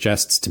that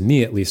suggests to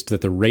me, at least,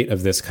 that the rate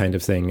of this kind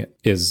of thing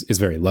is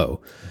very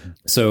low. Mm-hmm.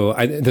 So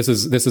this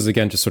is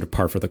again just sort of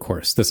par for the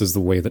course. This is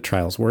the way that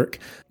trials work.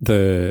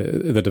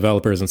 The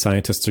developers and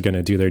scientists are going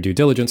to do their due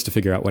diligence to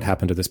figure out what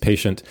happened to this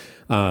patient,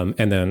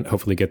 and then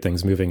hopefully get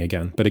things moving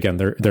again. But again,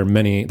 there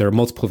are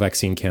multiple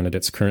vaccine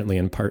candidates currently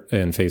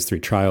in phase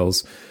 3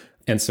 trials.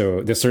 And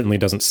so this certainly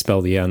doesn't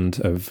spell the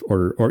end of,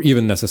 or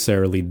even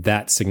necessarily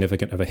that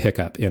significant of a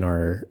hiccup in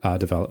our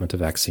development of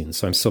vaccines.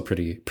 So I'm still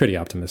pretty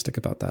optimistic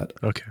about that.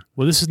 Okay.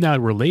 Well, this is now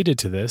related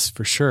to this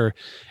for sure.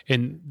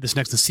 And this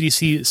next, the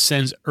CDC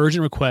sends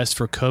urgent request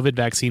for COVID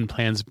vaccine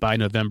plans by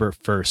November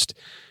 1st.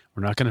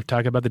 We're not going to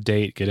talk about the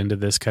date, get into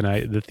this kind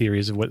of the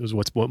theories of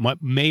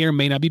what may or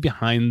may not be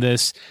behind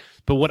this.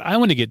 But what I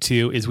want to get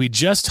to is we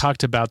just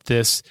talked about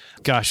this.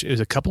 Gosh, it was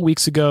a couple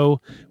weeks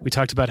ago. We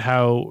talked about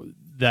how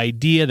the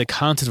idea, the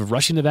concept of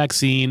rushing the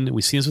vaccine,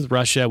 we've seen this with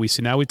Russia. We've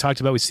seen it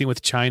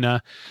with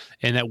China,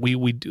 and that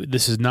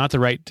this is not the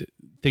right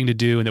thing to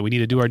do, and that we need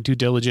to do our due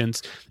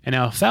diligence. And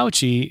now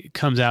Fauci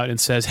comes out and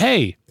says,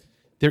 "Hey,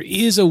 there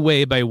is a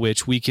way by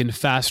which we can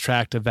fast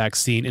track a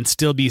vaccine and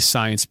still be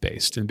science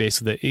based, and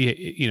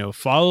basically,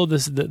 follow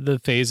the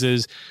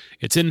phases.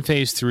 It's in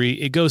phase 3.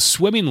 It goes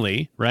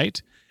swimmingly,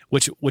 right?"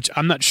 Which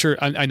I'm not sure.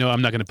 I know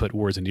I'm not going to put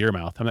words into your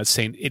mouth. I'm not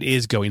saying it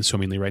is going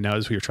swimmingly right now,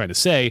 is what you're trying to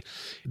say,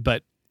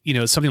 but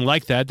something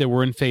like that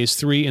we're in phase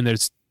 3 and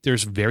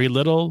there's very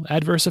little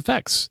adverse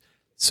effects,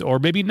 or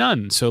maybe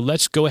none. So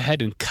let's go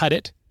ahead and cut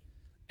it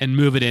and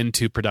move it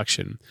into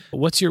production.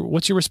 What's your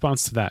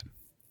response to that?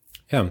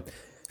 Yeah.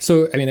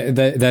 So, I mean,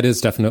 that is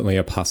definitely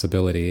a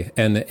possibility.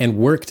 And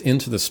worked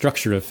into the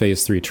structure of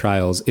phase 3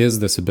 trials is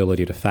this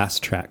ability to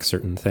fast track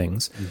certain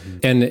things.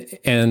 Mm-hmm.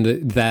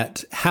 And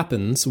that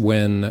happens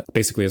when,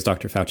 basically, as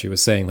Dr. Fauci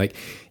was saying, like,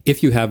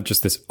 if you have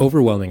just this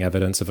overwhelming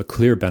evidence of a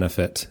clear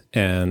benefit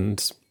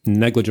and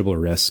negligible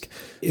risk,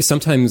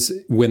 sometimes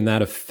when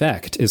that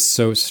effect is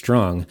so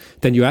strong,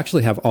 then you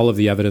actually have all of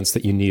the evidence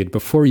that you need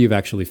before you've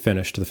actually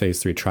finished the phase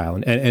 3 trial.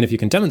 And if you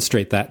can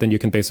demonstrate that, then you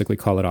can basically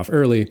call it off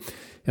early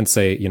and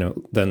say,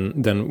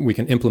 then we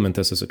can implement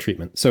this as a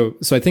treatment. So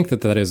I think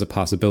that is a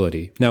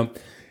possibility. Now,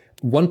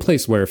 one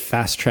place where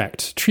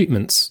fast-tracked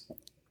treatments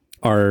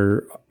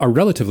are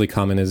relatively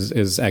common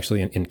is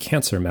actually in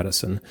cancer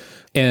medicine.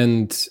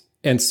 And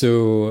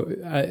so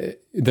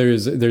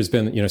there's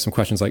been, some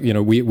questions like,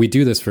 we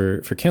do this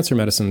for cancer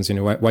medicines,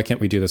 why can't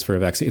we do this for a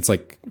vaccine? It's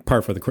like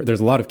par for the course. There's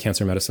a lot of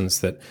cancer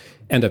medicines that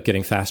end up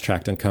getting fast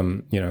tracked and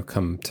come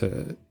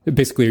to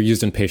basically are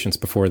used in patients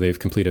before they've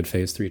completed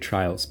phase 3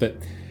 trials. But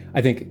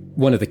I think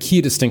one of the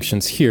key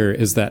distinctions here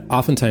is that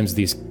oftentimes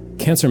these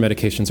cancer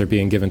medications are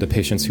being given to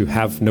patients who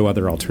have no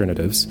other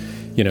alternatives.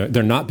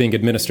 They're not being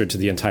administered to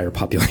the entire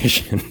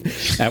population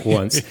at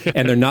once,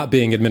 and they're not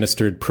being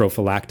administered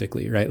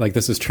prophylactically, right? Like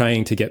this is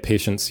trying to get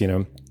patients,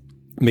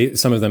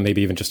 some of them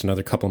maybe even just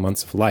another couple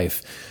months of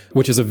life,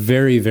 which is a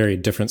very, very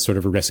different sort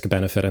of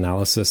risk-benefit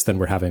analysis than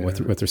we're having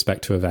with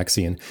respect to a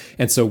vaccine.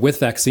 And so with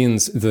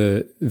vaccines,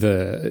 the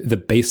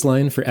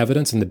baseline for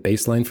evidence and the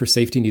baseline for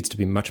safety needs to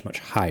be much, much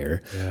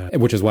higher,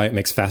 which is why it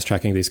makes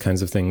fast-tracking these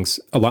kinds of things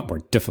a lot more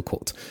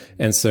difficult.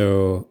 And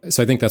so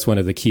I think that's one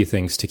of the key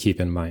things to keep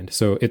in mind.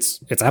 So it's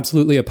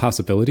absolutely a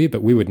possibility,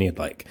 but we would need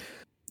like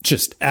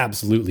just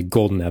absolutely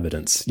golden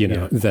evidence,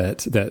 that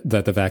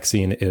the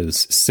vaccine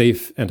is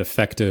safe and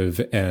effective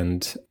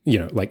and,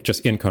 like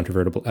just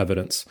incontrovertible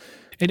evidence.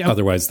 And,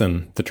 otherwise,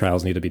 then the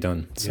trials need to be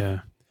done. So. Yeah.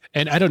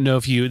 And I don't know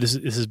if this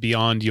is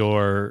beyond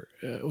your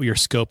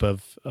scope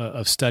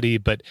of study,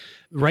 but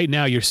right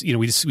now we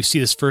see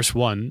this first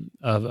one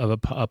of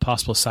a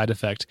possible side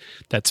effect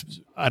that's,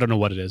 I don't know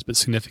what it is, but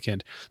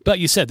significant. But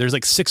you said there's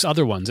like 6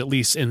 other ones, at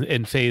least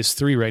in phase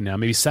 3 right now,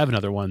 maybe 7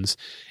 other ones,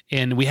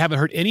 and we haven't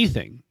heard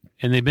anything.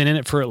 And they've been in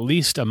it for at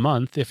least a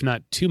month, if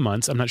not 2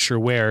 months. I'm not sure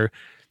where.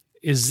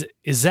 Is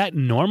that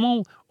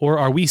normal, or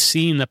are we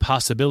seeing the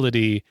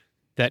possibility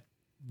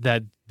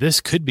that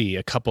this could be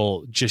a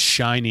couple just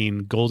shining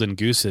golden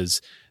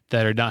gooses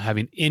that are not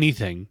having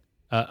anything?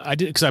 I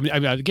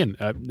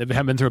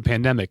haven't been through a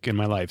pandemic in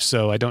my life,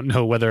 so I don't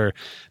know whether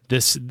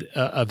this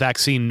a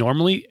vaccine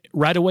normally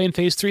right away in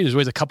phase 3. There's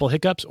always a couple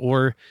hiccups,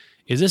 or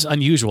is this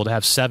unusual to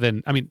have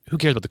 7? I mean, who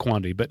cares about the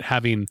quantity, but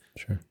having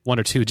 1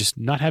 or 2, just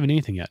not having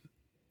anything yet.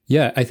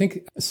 Yeah, I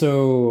think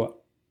so.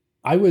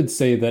 I would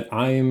say that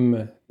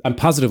I'm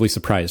positively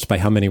surprised by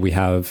how many we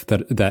have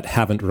that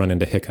haven't run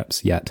into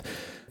hiccups yet,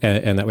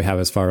 and that we have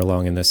as far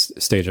along in this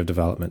stage of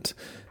development.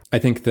 I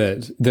think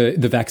that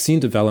the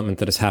vaccine development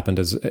that has happened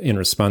in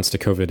response to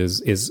COVID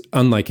is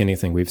unlike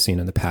anything we've seen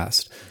in the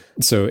past.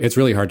 So it's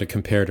really hard to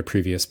compare to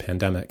previous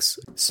pandemics.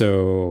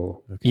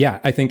 So yeah,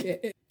 I think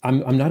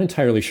I'm not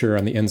entirely sure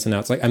on the ins and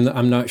outs. Like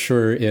I'm not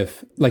sure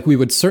if, like, we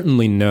would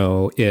certainly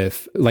know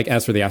if, like,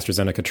 as for the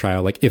AstraZeneca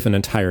trial, like if an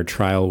entire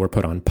trial were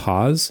put on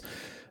pause,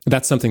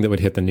 that's something that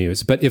would hit the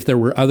news. But if there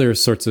were other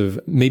sorts of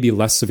maybe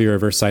less severe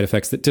adverse side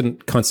effects that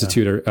didn't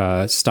constitute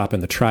a stop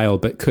in the trial,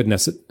 but could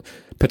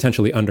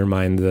potentially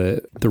undermine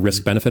the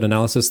risk-benefit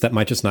analysis, that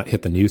might just not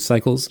hit the news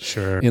cycles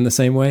in the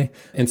same way.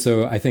 And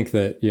so I think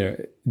that,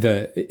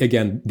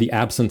 the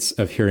absence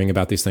of hearing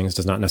about these things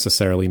does not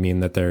necessarily mean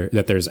that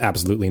there's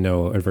absolutely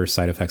no adverse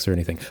side effects or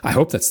anything. I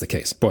hope that's the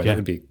case. Boy, that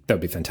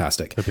would be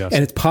fantastic. That'd be awesome.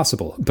 And it's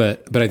possible,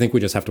 but I think we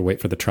just have to wait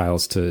for the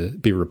trials to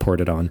be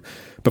reported on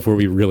before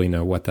we really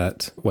know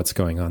what's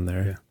going on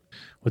there. Yeah.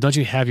 Well, don't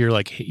you have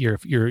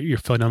your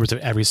phone numbers of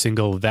every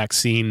single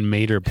vaccine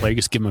made or player?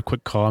 Just give them a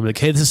quick call. I'm like,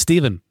 hey, this is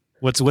Steven.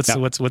 What's the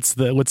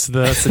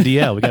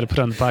DL? We got to put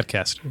on the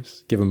podcast.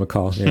 Just give him a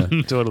call. Yeah,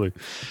 totally.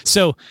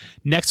 So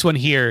next one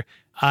here.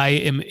 I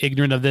am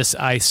ignorant of this.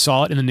 I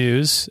saw it in the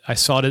news. I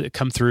saw it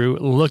come through.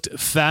 It looked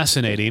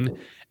fascinating.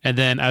 And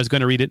then I was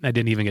going to read it, and I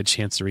didn't even get a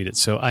chance to read it.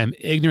 So I'm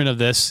ignorant of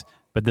this,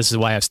 but this is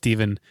why I have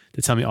Steven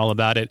to tell me all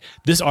about it.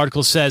 This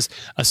article says,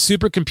 a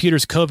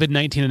supercomputer's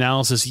COVID-19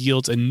 analysis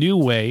yields a new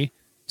way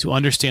to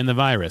understand the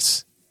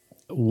virus.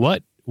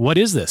 What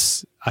is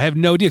this? I have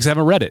no idea because I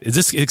haven't read it. Is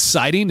this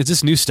exciting? Is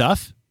this new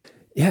stuff?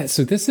 Yeah,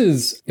 so this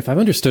is, if I've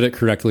understood it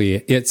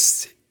correctly,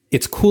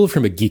 it's cool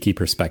from a geeky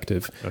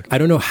perspective. Okay. I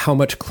don't know how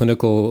much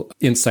clinical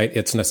insight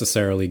it's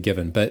necessarily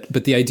given, but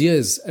the idea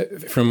is,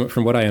 from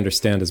what I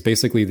understand, is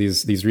basically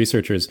these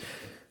researchers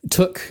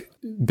took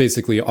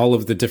basically all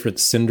of the different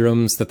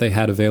syndromes that they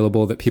had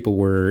available that people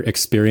were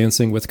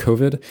experiencing with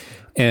COVID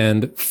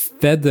and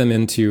fed them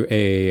into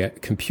a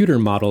computer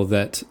model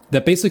that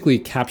basically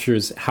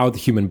captures how the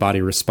human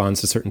body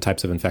responds to certain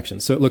types of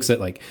infections. So it looks at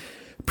like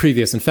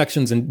previous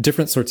infections and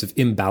different sorts of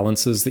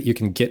imbalances that you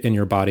can get in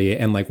your body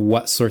and like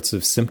what sorts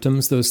of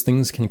symptoms those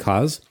things can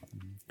cause.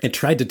 It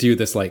tried to do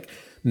this like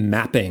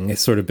mapping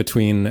sort of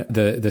between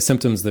the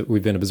symptoms that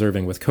we've been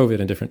observing with COVID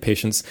in different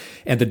patients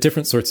and the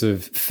different sorts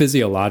of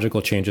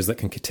physiological changes that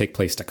can take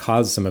place to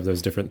cause some of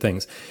those different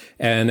things.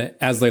 And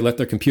as they let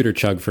their computer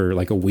chug for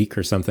like a week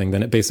or something,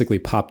 then it basically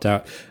popped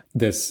out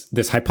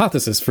this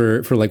hypothesis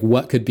for like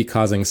what could be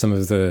causing some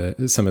of the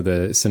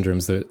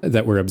syndromes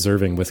that we're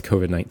observing with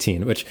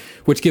COVID-19,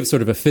 which gives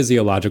sort of a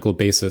physiological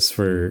basis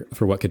for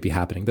what could be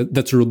happening.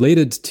 That's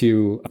related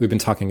to, we've been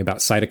talking about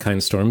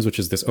cytokine storms, which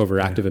is this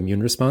overactive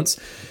immune response.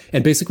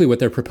 And basically what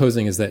they're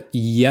proposing is that,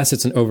 yes,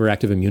 it's an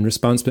overactive immune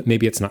response, but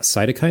maybe it's not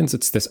cytokines.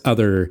 It's this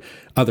other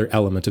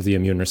element of the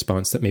immune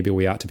response that maybe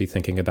we ought to be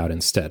thinking about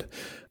instead,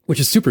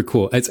 which is super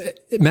cool.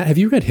 Matt, have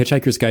you read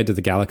Hitchhiker's Guide to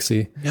the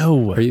Galaxy?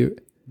 No. Are you?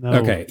 No.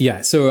 Okay.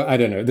 Yeah. So I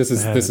don't know. This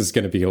is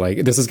going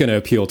to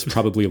appeal to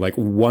probably like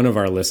one of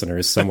our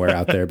listeners somewhere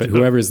out there, but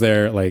whoever's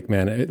there, like,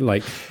 man,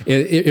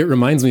 it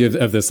reminds me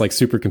of this like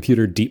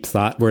supercomputer Deep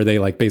Thought where they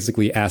like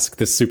basically ask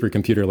this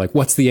supercomputer, like,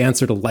 what's the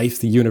answer to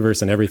life, the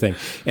universe, and everything?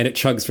 And it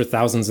chugs for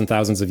thousands and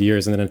thousands of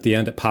years. And then at the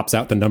end, it pops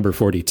out the number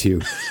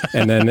 42.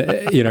 And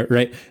then,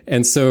 right.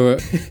 And so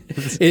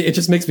it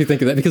just makes me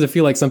think of that because I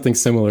feel like something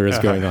similar is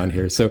going on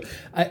here. So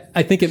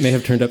I think it may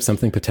have turned up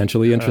something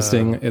potentially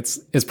interesting.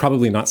 It's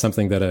probably not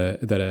something that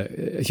that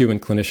a human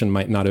clinician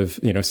might not have,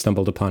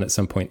 stumbled upon at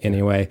some point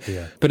anyway.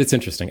 Yeah. But it's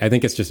interesting. I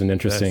think it's just an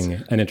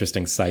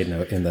interesting side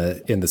note in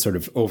the sort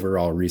of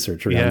overall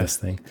research around this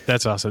thing.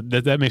 That's awesome.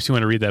 That makes me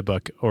want to read that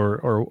book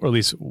or at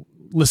least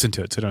listen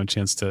to it, so I don't have a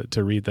chance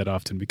to read that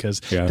often, because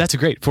that's a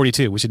great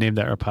 42. We should name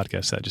that our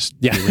podcast. That just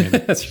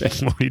that's right.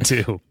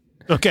 42.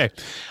 Okay,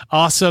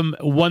 awesome.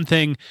 One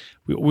thing,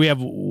 we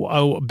have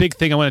a big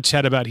thing I want to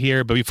chat about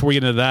here, but before we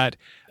get into that,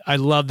 I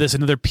love this.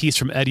 Another piece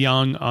from Ed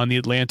Yong on The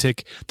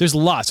Atlantic. There's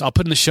lots. I'll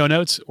put in the show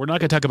notes. We're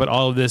not going to talk about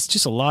all of this.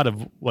 Just a lot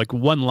of like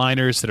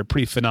one-liners that are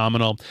pretty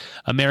phenomenal.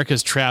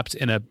 America's trapped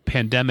in a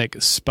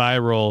pandemic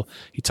spiral.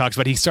 He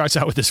starts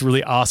out with this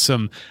really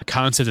awesome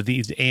concept of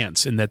these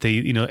ants, and that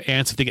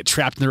ants, if they get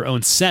trapped in their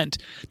own scent,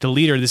 the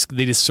leader,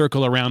 they just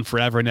circle around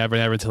forever and ever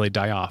and ever until they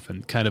die off.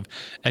 And kind of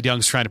Ed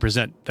Yong's trying to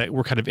present that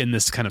we're kind of in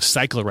this kind of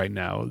cycle right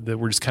now, that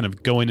we're just kind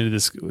of going into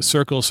this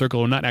circle.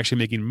 We're not actually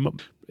making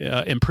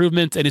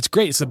improvements. And it's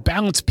great. It's a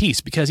balanced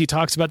piece, because he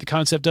talks about the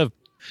concept of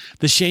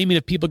the shaming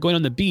of people going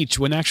on the beach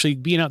when actually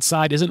being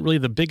outside isn't really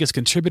the biggest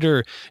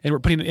contributor, and we're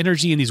putting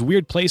energy in these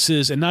weird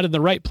places and not in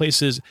the right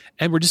places,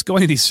 and we're just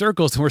going in these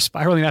circles and we're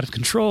spiraling out of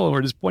control and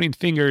we're just pointing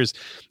fingers.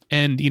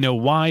 And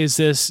why is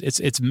this?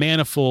 It's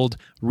manifold.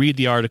 Read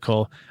the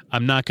article.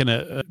 I'm not going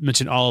to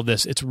mention all of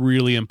this. It's a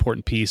really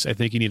important piece. I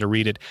think you need to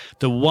read it.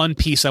 The one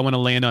piece I want to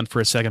land on for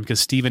a second, because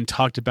Stephen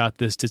talked about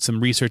this, did some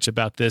research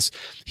about this.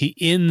 He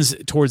ends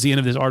towards the end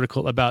of this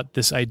article about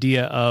this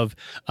idea of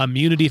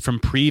immunity from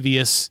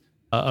previous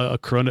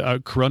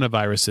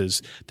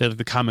coronaviruses,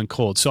 the common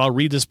cold. So I'll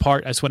read this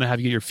part. I just want to have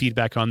you get your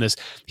feedback on this.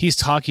 He's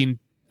talking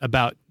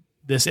about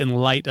this in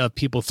light of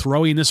people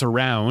throwing this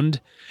around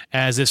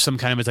as if some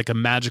kind of, it's like a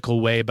magical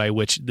way by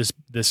which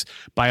this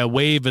by a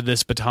wave of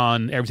this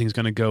baton, everything's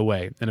going to go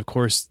away. And of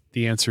course,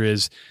 the answer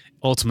is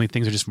ultimately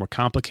things are just more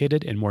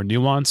complicated and more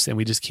nuanced, and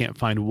we just can't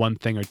find one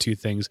thing or two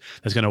things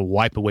that's going to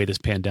wipe away this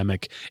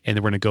pandemic, and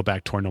then we're going to go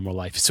back to our normal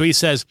life. So he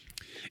says,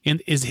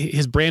 is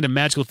his brand of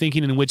magical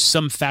thinking in which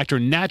some factor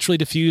naturally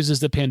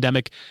diffuses the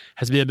pandemic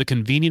has been a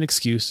convenient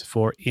excuse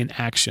for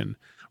inaction.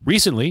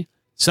 Recently,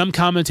 some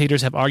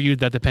commentators have argued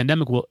that the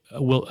pandemic will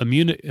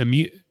imminently,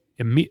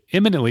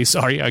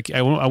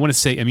 I want to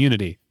say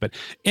immunity, but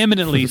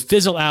imminently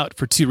fizzle out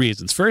for two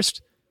reasons.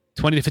 First,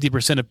 20 to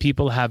 50% of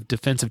people have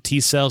defensive T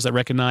cells that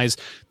recognize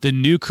the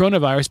new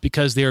coronavirus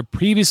because they are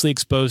previously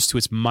exposed to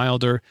its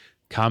milder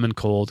common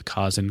cold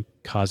causing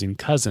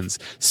cousins.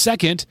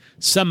 Second,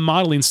 some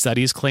modeling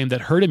studies claim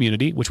that herd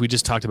immunity, which we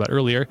just talked about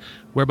earlier,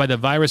 whereby the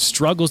virus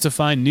struggles to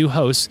find new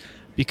hosts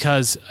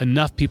because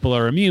enough people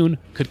are immune,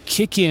 could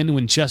kick in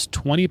when just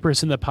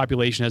 20% of the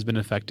population has been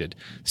infected.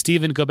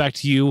 Stephen, go back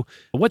to you.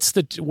 What's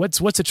the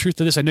truth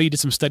to this? I know you did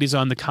some studies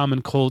on the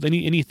common cold.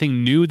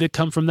 Anything new that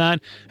come from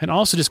that? And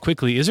also, just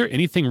quickly, is there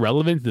anything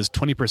relevant to this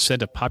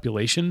 20% of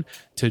population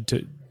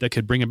that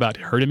could bring about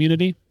herd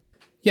immunity?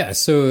 Yeah,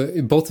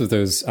 so both of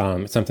those,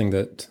 something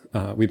that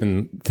we've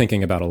been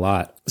thinking about a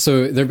lot.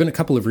 So there have been a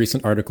couple of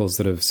recent articles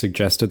that have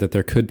suggested that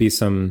there could be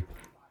some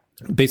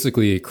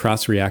basically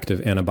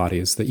cross-reactive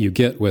antibodies that you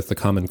get with the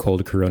common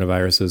cold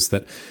coronaviruses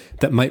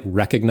that might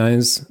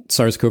recognize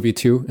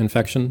SARS-CoV-2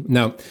 infection.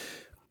 Now,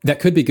 that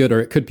could be good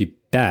or it could be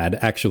bad,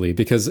 actually,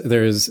 because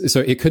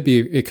it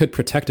could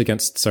protect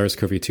against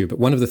SARS-CoV-2. But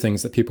one of the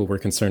things that people were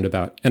concerned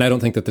about, and I don't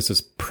think that this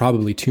is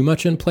probably too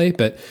much in play,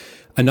 but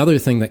another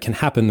thing that can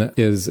happen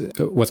is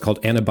what's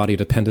called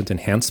antibody-dependent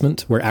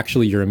enhancement, where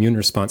actually your immune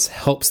response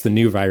helps the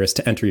new virus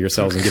to enter your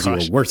cells and give you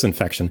a worse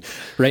infection,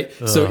 right?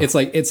 Ugh. So it's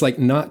like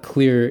not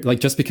clear, like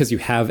just because you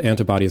have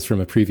antibodies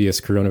from a previous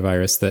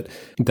coronavirus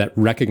that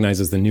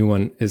recognizes the new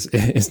one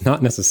is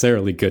not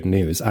necessarily good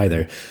news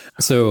either.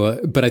 So,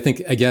 but I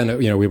think, again,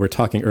 we were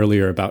talking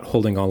earlier about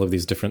holding all of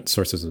these different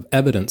sources of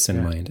evidence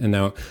in mind. And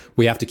now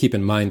we have to keep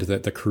in mind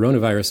that the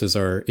coronaviruses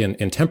are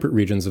in temperate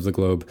regions of the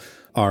globe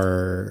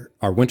are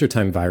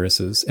wintertime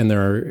viruses. And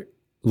there are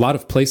a lot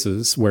of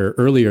places where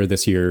earlier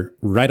this year,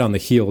 right on the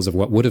heels of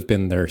what would have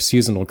been their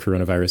seasonal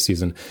coronavirus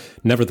season,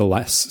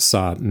 nevertheless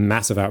saw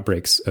massive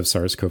outbreaks of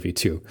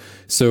SARS-CoV-2.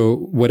 So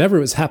whatever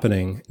was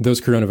happening, those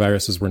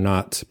coronaviruses were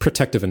not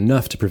protective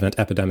enough to prevent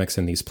epidemics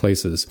in these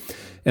places.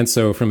 And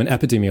so from an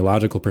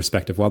epidemiological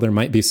perspective, while there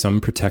might be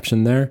some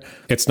protection there,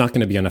 it's not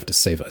going to be enough to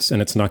save us.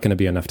 And it's not going to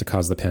be enough to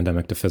cause the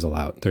pandemic to fizzle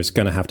out. There's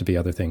going to have to be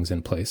other things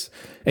in place.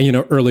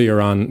 And, earlier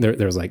on,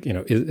 there's like,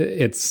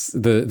 it's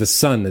the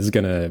sun is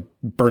going to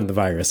burn the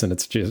virus and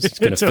it's just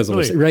going to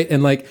fizzle, right?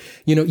 And like,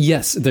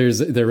 yes, there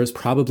is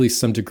probably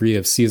some degree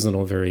of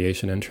seasonal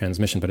variation in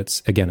transmission, but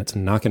it's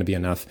not going to be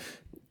enough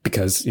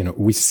because,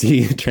 we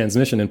see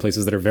transmission in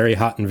places that are very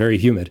hot and very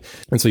humid.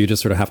 And so you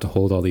just sort of have to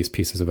hold all these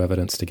pieces of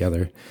evidence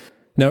together.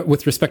 Now,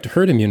 with respect to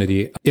herd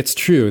immunity, it's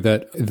true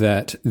that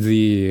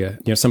the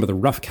some of the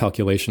rough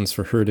calculations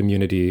for herd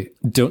immunity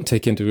don't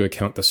take into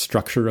account the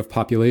structure of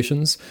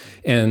populations.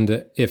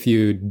 And if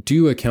you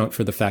do account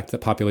for the fact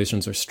that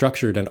populations are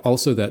structured and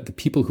also that the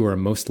people who are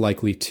most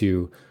likely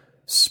to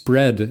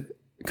spread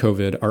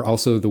COVID are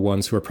also the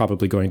ones who are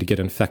probably going to get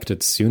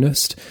infected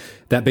soonest.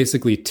 That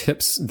basically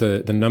tips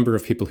the number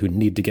of people who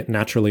need to get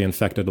naturally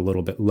infected a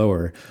little bit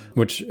lower,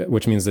 which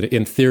means that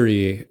in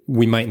theory,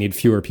 we might need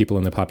fewer people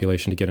in the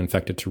population to get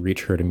infected to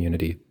reach herd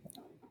immunity.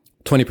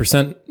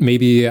 20%,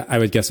 maybe I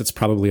would guess it's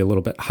probably a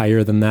little bit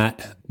higher than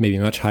that, maybe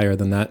much higher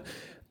than that.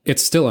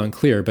 It's still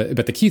unclear,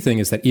 but the key thing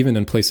is that even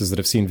in places that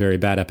have seen very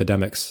bad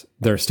epidemics,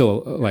 they're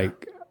still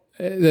like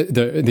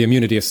the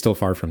immunity is still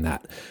far from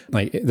that.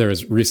 Like there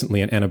was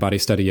recently an antibody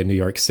study in New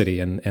York City,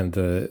 and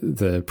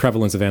the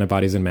prevalence of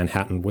antibodies in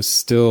Manhattan was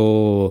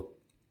still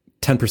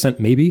 10%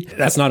 maybe.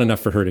 That's not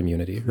enough for herd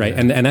immunity, right?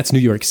 Yeah. And that's New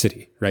York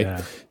City, right?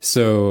 Yeah.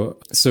 So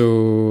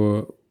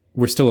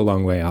we're still a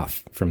long way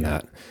off from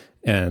that.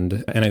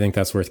 And I think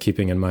that's worth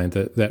keeping in mind,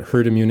 that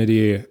herd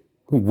immunity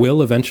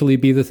will eventually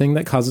be the thing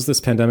that causes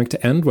this pandemic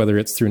to end, whether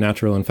it's through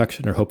natural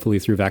infection or hopefully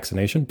through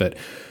vaccination. But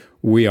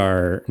we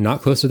are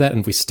not close to that,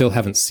 and we still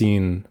haven't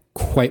seen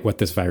quite what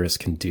this virus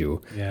can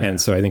do. Yeah. And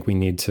so I think we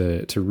need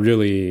to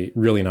really,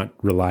 really not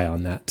rely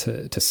on that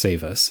to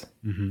save us.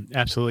 Mm-hmm.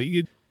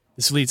 Absolutely.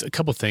 This leads a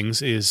couple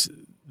things. Is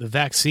the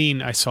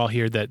vaccine, I saw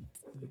here that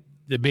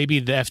maybe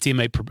the FDA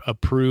might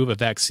approve a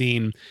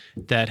vaccine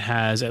that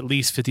has at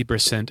least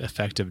 50%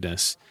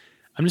 effectiveness.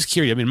 I'm just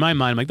curious. I mean, in my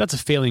mind, I'm like, that's a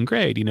failing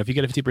grade. You know, if you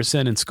get a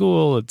 50% in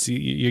school, it's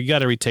you got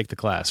to retake the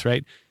class,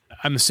 right?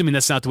 I'm assuming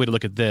that's not the way to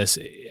look at this.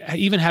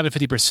 Even having a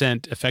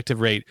 50% effective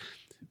rate,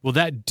 will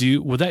that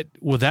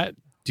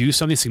do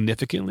something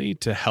significantly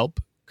to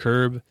help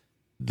curb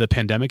the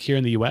pandemic here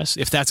in the U.S.?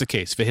 If that's the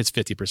case, if it hits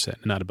 50%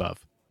 and not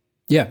above.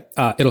 Yeah,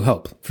 it'll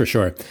help for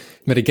sure.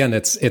 But again,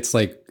 it's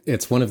like,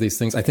 it's one of these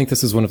things. I think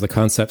this is one of the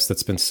concepts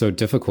that's been so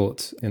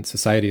difficult in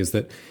society, is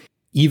that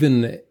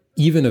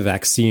even a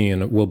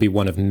vaccine will be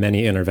one of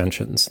many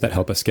interventions that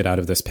help us get out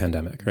of this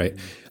pandemic, right?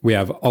 We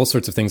have all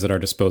sorts of things at our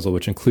disposal,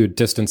 which include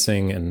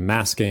distancing and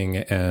masking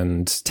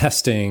and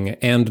testing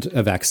and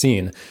a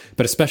vaccine.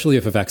 But especially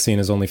if a vaccine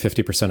is only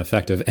 50%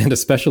 effective, and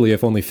especially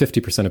if only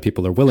 50% of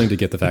people are willing to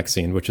get the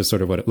vaccine, which is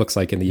sort of what it looks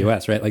like in the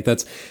US, right? Like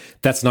that's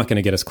not going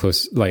to get us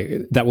close. Like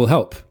that will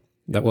help.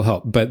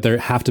 But there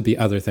have to be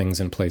other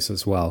things in place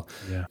as well.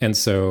 Yeah. And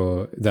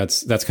so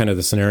that's kind of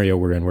the scenario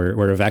we're in,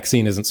 where a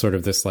vaccine isn't sort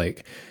of this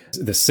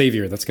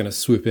savior that's going to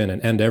swoop in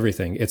and end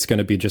everything. It's going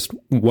to be just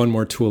one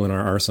more tool in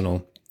our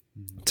arsenal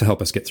to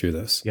help us get through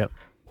this. Yep.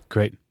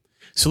 Great.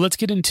 So let's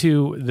get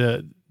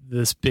into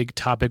this big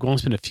topic. We'll only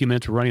spend a few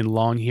minutes. We're running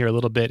long here a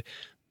little bit,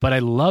 but I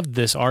love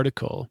this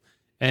article,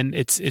 and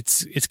it's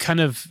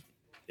kind of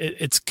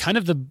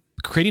the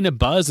creating a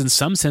buzz in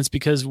some sense,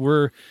 because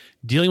we're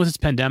dealing with this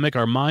pandemic,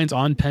 our minds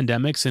on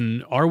pandemics,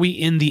 and are we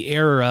in the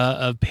era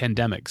of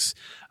pandemics?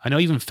 I know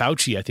even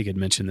Fauci, I think, had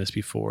mentioned this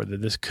before,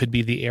 that this could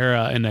be the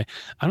era, and I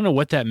don't know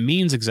what that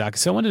means exactly.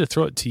 So I wanted to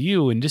throw it to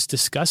you and just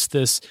discuss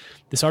this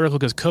article,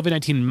 because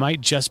COVID-19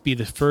 might just be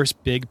the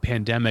first big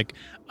pandemic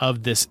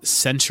of this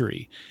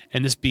century,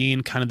 and this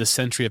being kind of the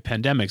century of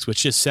pandemics,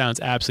 which just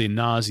sounds absolutely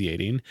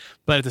nauseating.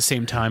 But at the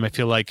same time, I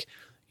feel like,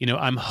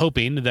 I'm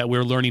hoping that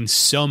we're learning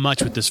so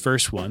much with this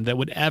first one that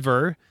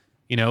whatever,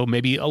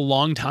 maybe a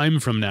long time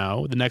from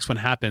now, the next one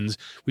happens,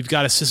 we've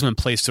got a system in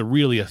place to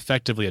really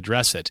effectively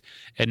address it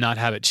and not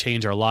have it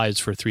change our lives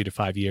for 3 to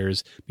 5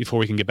 years before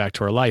we can get back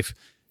to our life.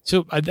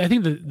 So I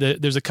think that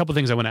there's a couple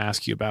things I want to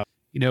ask you about.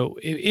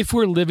 If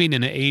we're living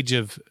in an age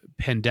of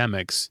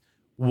pandemics,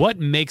 what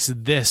makes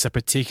this a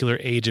particular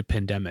age of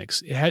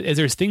pandemics? Is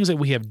there things that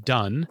we have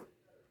done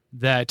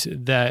that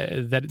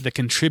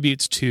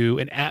contributes to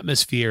an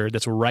atmosphere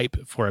that's ripe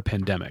for a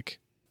pandemic?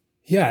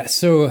 Yeah,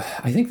 so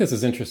I think this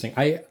is interesting.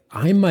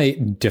 I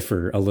might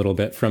differ a little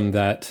bit from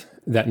that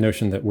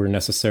notion that we're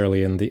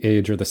necessarily in the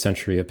age or the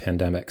century of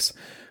pandemics.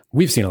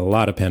 We've seen a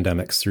lot of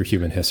pandemics through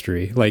human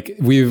history. Like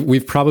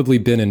we've probably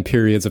been in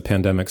periods of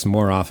pandemics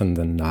more often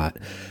than not.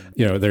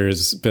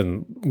 There's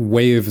been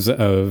waves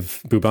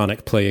of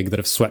bubonic plague that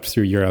have swept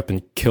through Europe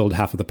and killed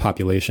half of the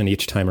population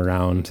each time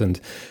around, and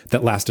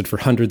that lasted for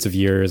hundreds of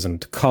years,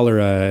 and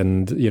cholera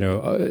and,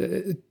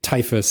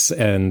 typhus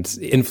and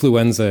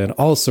influenza and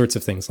all sorts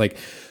of things. Like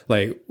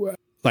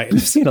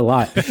I've seen a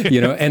lot,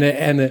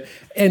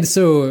 and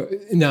so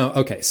now,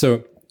 okay,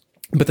 so,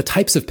 but the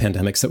types of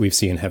pandemics that we've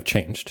seen have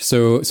changed.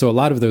 So a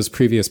lot of those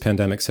previous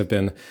pandemics have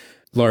been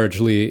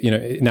largely,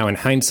 now in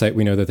hindsight,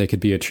 we know that they could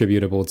be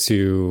attributable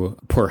to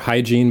poor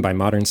hygiene by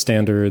modern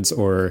standards,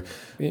 or,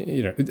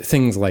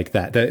 things like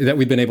that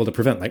we've been able to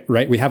prevent. Like,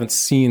 right, we haven't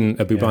seen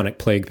a bubonic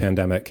plague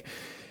pandemic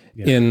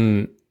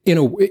in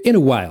a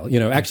while,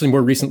 actually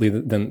more recently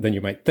than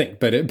you might think,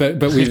 but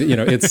we,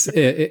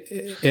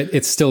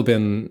 it's still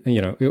been,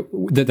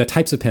 the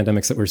types of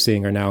pandemics that we're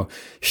seeing are now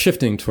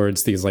shifting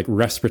towards these like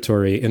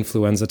respiratory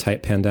influenza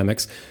type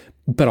pandemics,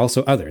 but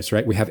also others,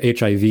 right? We have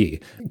HIV.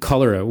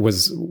 Cholera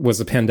was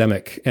a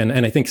pandemic, and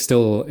I think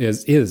still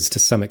is to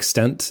some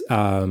extent.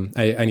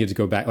 I need to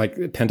go back. Like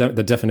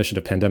the definition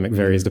of pandemic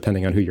varies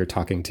depending on who you're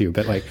talking to,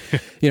 but like,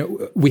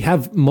 we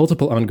have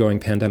multiple ongoing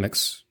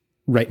pandemics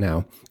right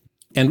now,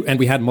 and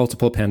we had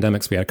multiple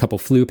pandemics. We had a couple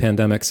flu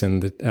pandemics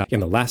in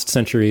the last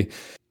century.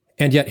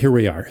 And yet here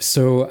we are.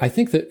 So I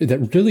think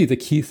that really the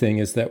key thing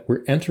is that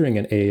we're entering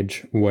an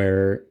age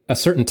where a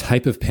certain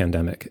type of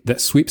pandemic that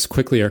sweeps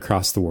quickly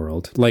across the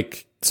world,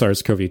 like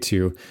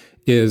SARS-CoV-2,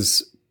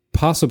 is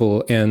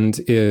possible and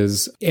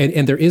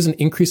there is an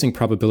increasing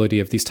probability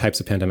of these types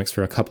of pandemics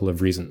for a couple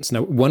of reasons.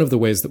 Now, one of the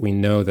ways that we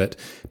know that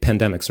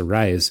pandemics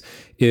arise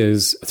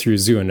is through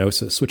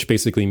zoonosis, which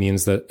basically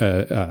means that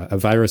a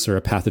virus or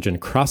a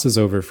pathogen crosses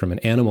over from an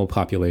animal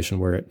population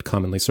where it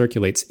commonly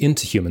circulates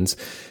into humans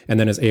and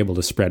then is able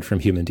to spread from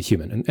human to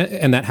human.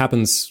 And that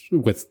happens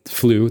with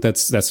flu.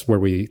 That's where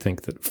we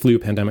think that flu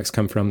pandemics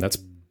come from. That's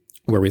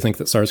where we think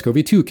that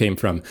SARS-CoV-2 came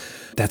from.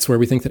 That's where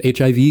we think that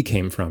HIV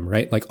came from,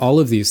 right? Like all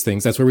of these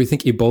things, that's where we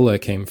think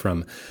Ebola came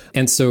from.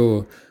 And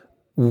so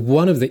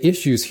one of the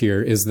issues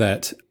here is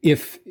that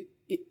if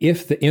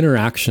the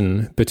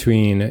interaction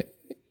between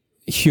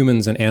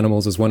humans and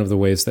animals is one of the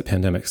ways that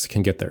pandemics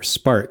can get their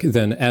spark,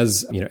 then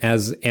as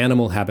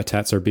animal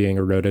habitats are being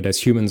eroded, as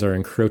humans are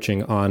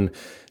encroaching on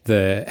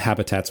the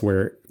habitats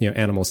where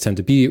animals tend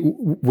to be,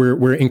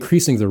 we're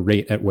increasing the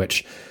rate at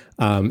which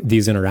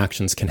these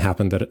interactions can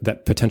happen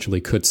that potentially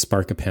could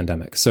spark a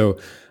pandemic. So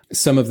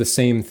some of the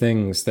same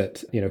things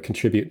that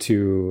contribute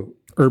to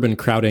urban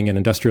crowding and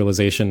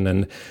industrialization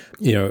and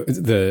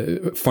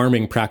the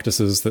farming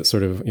practices that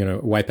sort of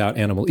wipe out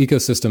animal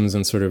ecosystems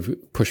and sort of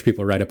push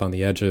people right up on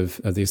the edge of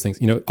these things,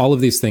 all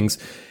of these things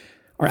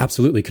are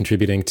absolutely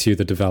contributing to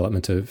the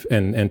development of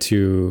and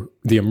to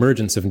the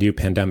emergence of new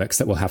pandemics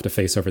that we'll have to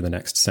face over the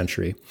next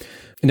century.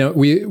 Now,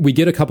 we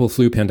get a couple of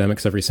flu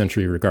pandemics every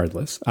century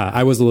regardless.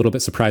 I was a little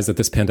bit surprised that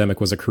this pandemic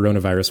was a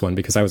coronavirus one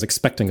because I was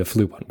expecting a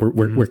flu one.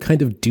 We're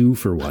kind of due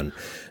for one,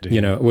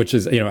 which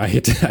is, I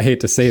hate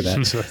to say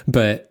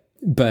that,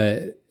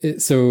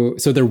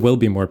 so there will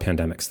be more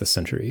pandemics this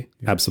century.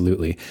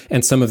 Absolutely.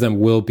 And some of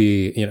them will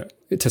be,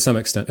 to some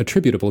extent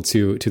attributable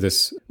to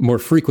this more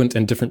frequent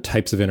and different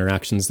types of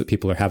interactions that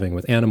people are having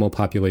with animal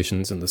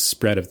populations and the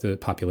spread of the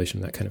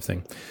population, that kind of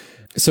thing.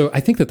 So I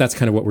think that that's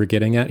kind of what we're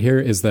getting at here,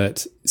 is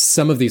that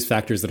some of these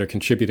factors that are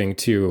contributing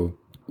to,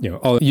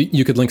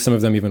 you could link some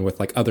of them even with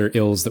like other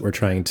ills that we're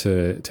trying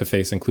to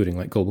face, including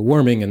like global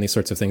warming and these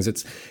sorts of things.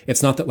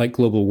 It's not that like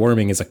global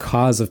warming is a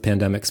cause of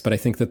pandemics, but I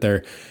think that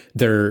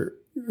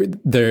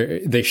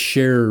they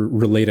share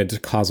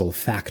related causal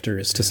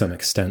factors to some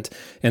extent.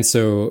 And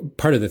so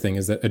part of the thing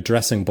is that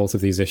addressing both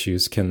of these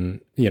issues can,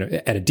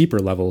 at a deeper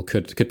level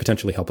could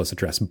potentially help us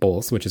address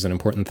both, which is an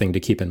important thing to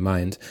keep in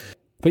mind.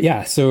 But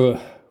yeah, so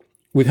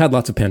we've had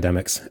lots of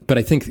pandemics, but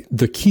I think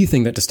the key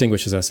thing that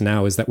distinguishes us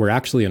now is that we're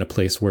actually in a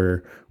place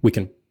where we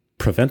can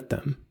prevent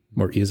them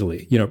more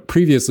easily.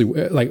 Previously,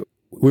 like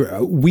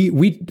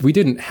we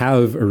didn't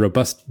have a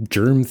robust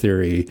germ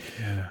theory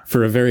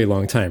for a very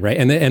long time, right?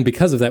 And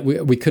because of that,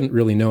 we couldn't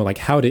really know like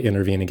how to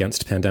intervene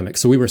against pandemics.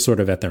 So we were sort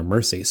of at their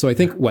mercy. So I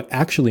think what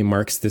actually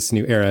marks this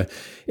new era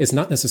is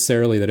not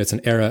necessarily that it's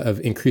an era of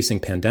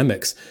increasing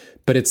pandemics,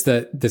 but it's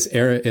this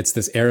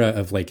era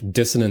of like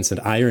dissonance and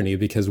irony,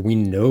 because we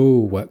know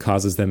what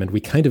causes them and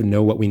we kind of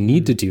know what we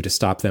need to do to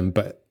stop them.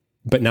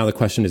 But now the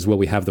question is, will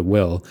we have the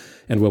will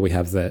and will we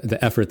have the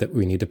effort that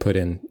we need to put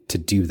in to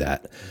do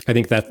that? I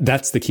think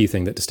that's the key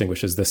thing that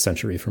distinguishes this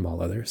century from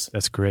all others.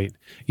 That's great.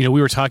 We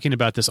were talking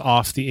about this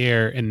off the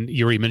air and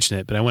you already mentioned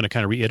it, but I want to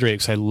kind of reiterate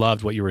because I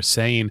loved what you were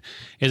saying.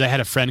 Is I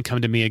had a friend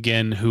come to me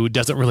again who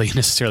doesn't really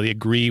necessarily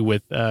agree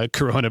with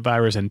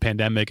coronavirus and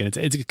pandemic, and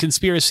it's a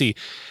conspiracy.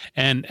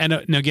 And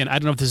again, I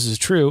don't know if this is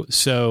true,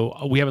 so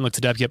we haven't looked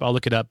it up yet. I'll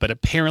look it up. But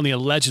apparently,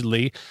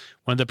 allegedly,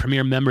 one of the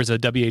premier members of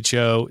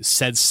WHO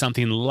said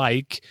something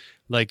like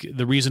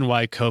the reason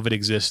why COVID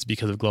exists is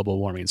because of global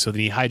warming. So then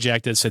he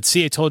hijacked it, said,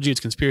 see, I told you it's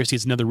conspiracy.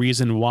 It's another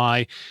reason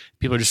why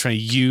people are just trying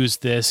to use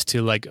this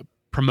to like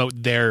promote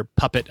their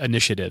puppet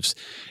initiatives.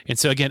 And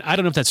so again, I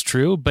don't know if that's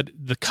true, but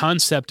the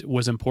concept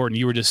was important.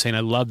 You were just saying, I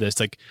love this.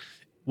 Like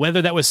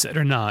whether that was said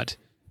or not,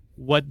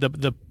 what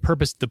the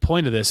purpose, the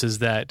point of this is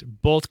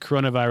that both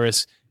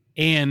coronavirus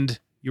and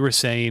you were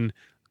saying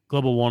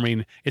global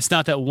warming, it's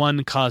not that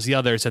one caused the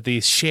other, it's that they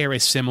share a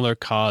similar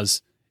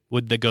cause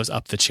that goes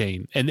up the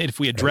chain. And if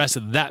we address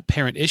that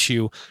parent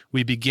issue,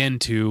 we begin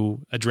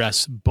to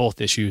address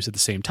both issues at the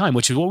same time,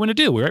 which is what we want to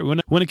do. We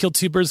want to kill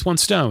two birds with one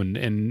stone,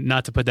 and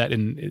not to put that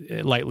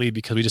in lightly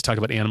because we just talked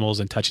about animals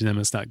and touching them.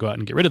 Let's not go out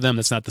and get rid of them.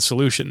 That's not the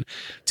solution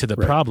to the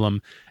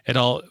problem at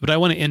all. But I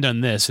want to end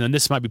on this, and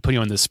this might be putting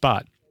you on the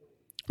spot.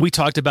 We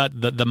talked about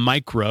the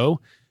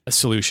micro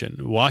solution: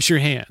 wash your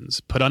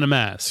hands, put on a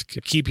mask,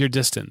 keep your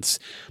distance.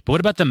 But what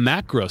about the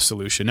macro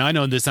solution? Now I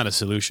know this is not a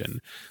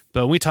solution,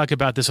 but when we talk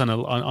about this on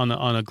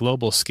a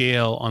global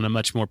scale, on a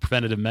much more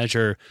preventative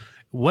measure,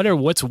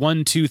 what's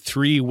 1, 2,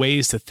 3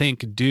 ways to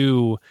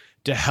do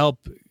to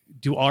help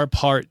do our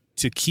part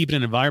to keep it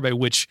an environment by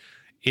which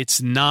it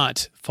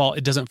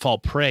doesn't fall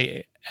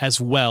prey as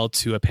well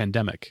to a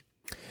pandemic?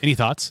 Any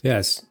thoughts?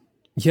 Yes.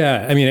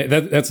 Yeah, I mean,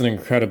 that's an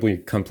incredibly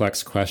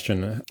complex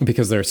question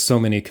because there are so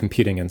many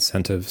competing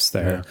incentives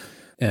there.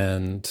 Yeah.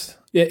 And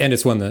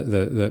it's one that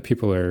the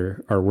people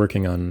are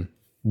working on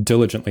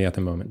diligently at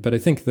the moment. But I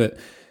think that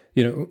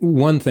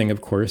one thing,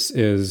 of course,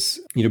 is,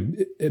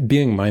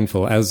 being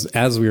mindful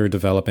as we are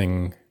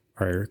developing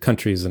our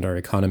countries and our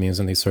economies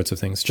and these sorts of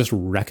things, just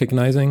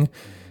recognizing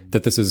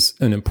that this is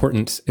an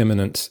important,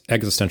 imminent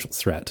existential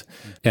threat.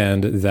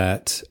 And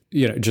that,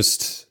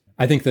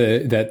 I think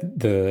that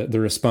the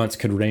response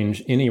could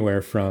range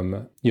anywhere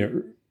from,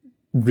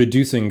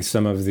 reducing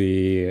some of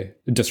the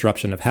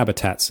disruption of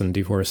habitats and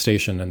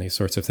deforestation and these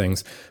sorts of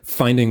things,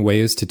 finding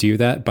ways to do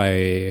that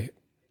by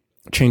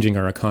changing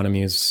our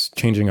economies,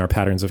 changing our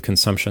patterns of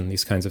consumption,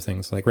 these kinds of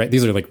things.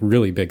 These are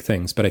really big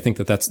things, but I think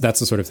that that's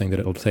the sort of thing that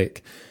it'll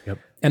take. Yep.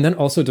 And then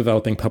also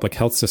developing public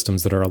health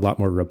systems that are a lot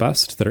more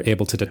robust, that are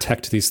able to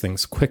detect these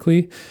things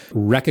quickly,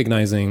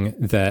 recognizing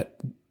that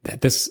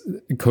this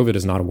COVID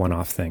is not a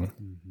one-off thing.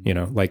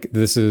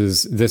 This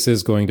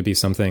is going to be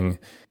something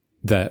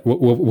that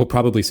we'll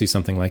probably see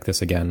something like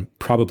this again,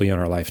 probably in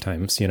our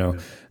lifetimes,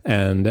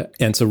 and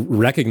so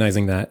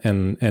recognizing that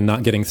and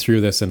not getting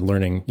through this and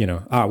learning, it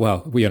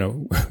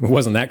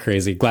wasn't that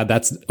crazy. Glad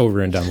that's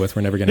over and done with.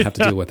 We're never going to have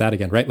to deal with that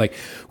again, right?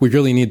 We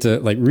really need to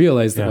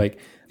realize that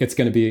it's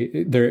going to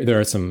be there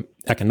are some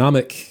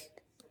economic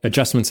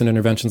adjustments and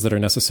interventions that are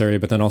necessary,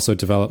 but then also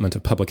development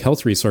of public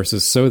health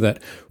resources so that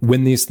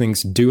when these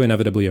things do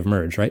inevitably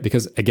emerge, right?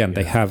 Because again,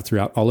 they have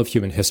throughout all of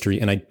human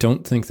history, and I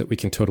don't think that we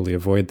can totally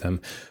avoid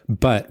them,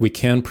 but we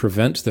can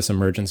prevent this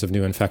emergence of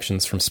new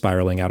infections from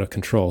spiraling out of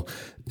control.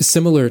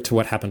 Similar to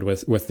what happened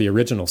with the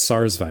original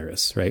SARS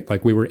virus, right?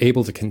 We were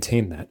able to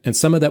contain that. And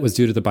some of that was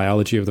due to the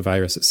biology of the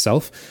virus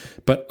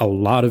itself, but a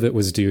lot of it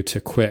was due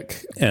to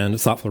quick and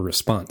thoughtful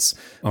response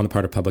on the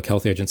part of public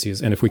health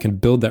agencies. And if we can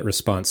build that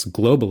response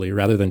globally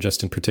rather than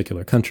just in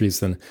particular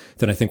countries, then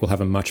I think we'll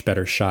have a much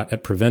better shot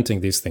at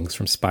preventing these things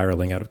from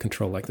spiraling out of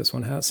control like this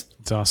one has.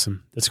 That's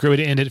awesome. That's a great way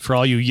to end it for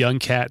all you young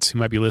cats who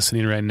might be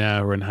listening right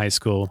now or in high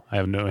school. I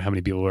don't know how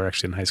many people are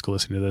actually in high school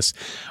listening to this,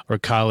 or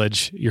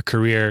college, your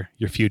career,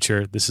 your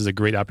future. This is a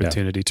great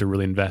opportunity to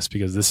really invest,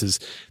 because this is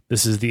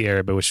the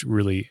era by which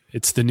really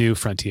it's the new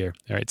frontier.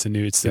 All right, it's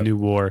the new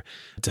war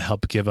to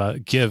help give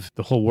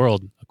the whole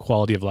world a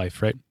quality of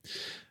life. Right.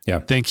 Yeah.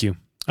 Thank you.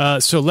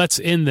 So let's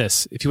end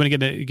this. If you want to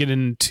get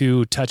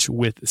into touch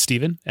with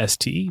Stephen,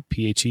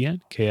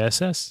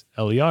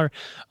 StephenKSSLER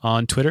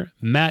on Twitter,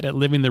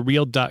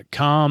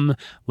 Matt@livingthereal.com.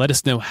 Let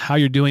us know how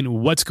you're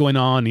doing, what's going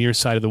on your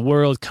side of the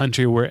world,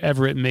 country,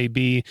 wherever it may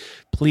be.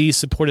 Please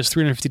support us.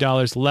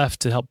 $350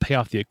 left to help pay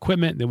off the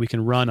equipment that we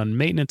can run on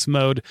maintenance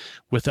mode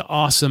with the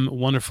awesome,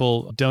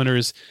 wonderful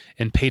donors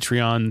and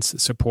Patreons,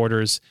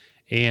 supporters.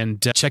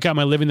 And check out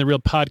my Living the Real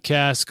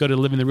podcast. Go to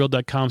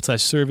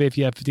livingthereal.com/survey. If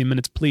you have 15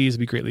 minutes, please, it'd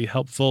be greatly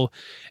helpful.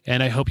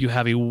 And I hope you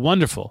have a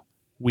wonderful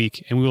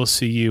week, and we will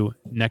see you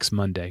next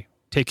Monday.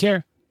 Take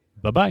care.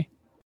 Bye-bye.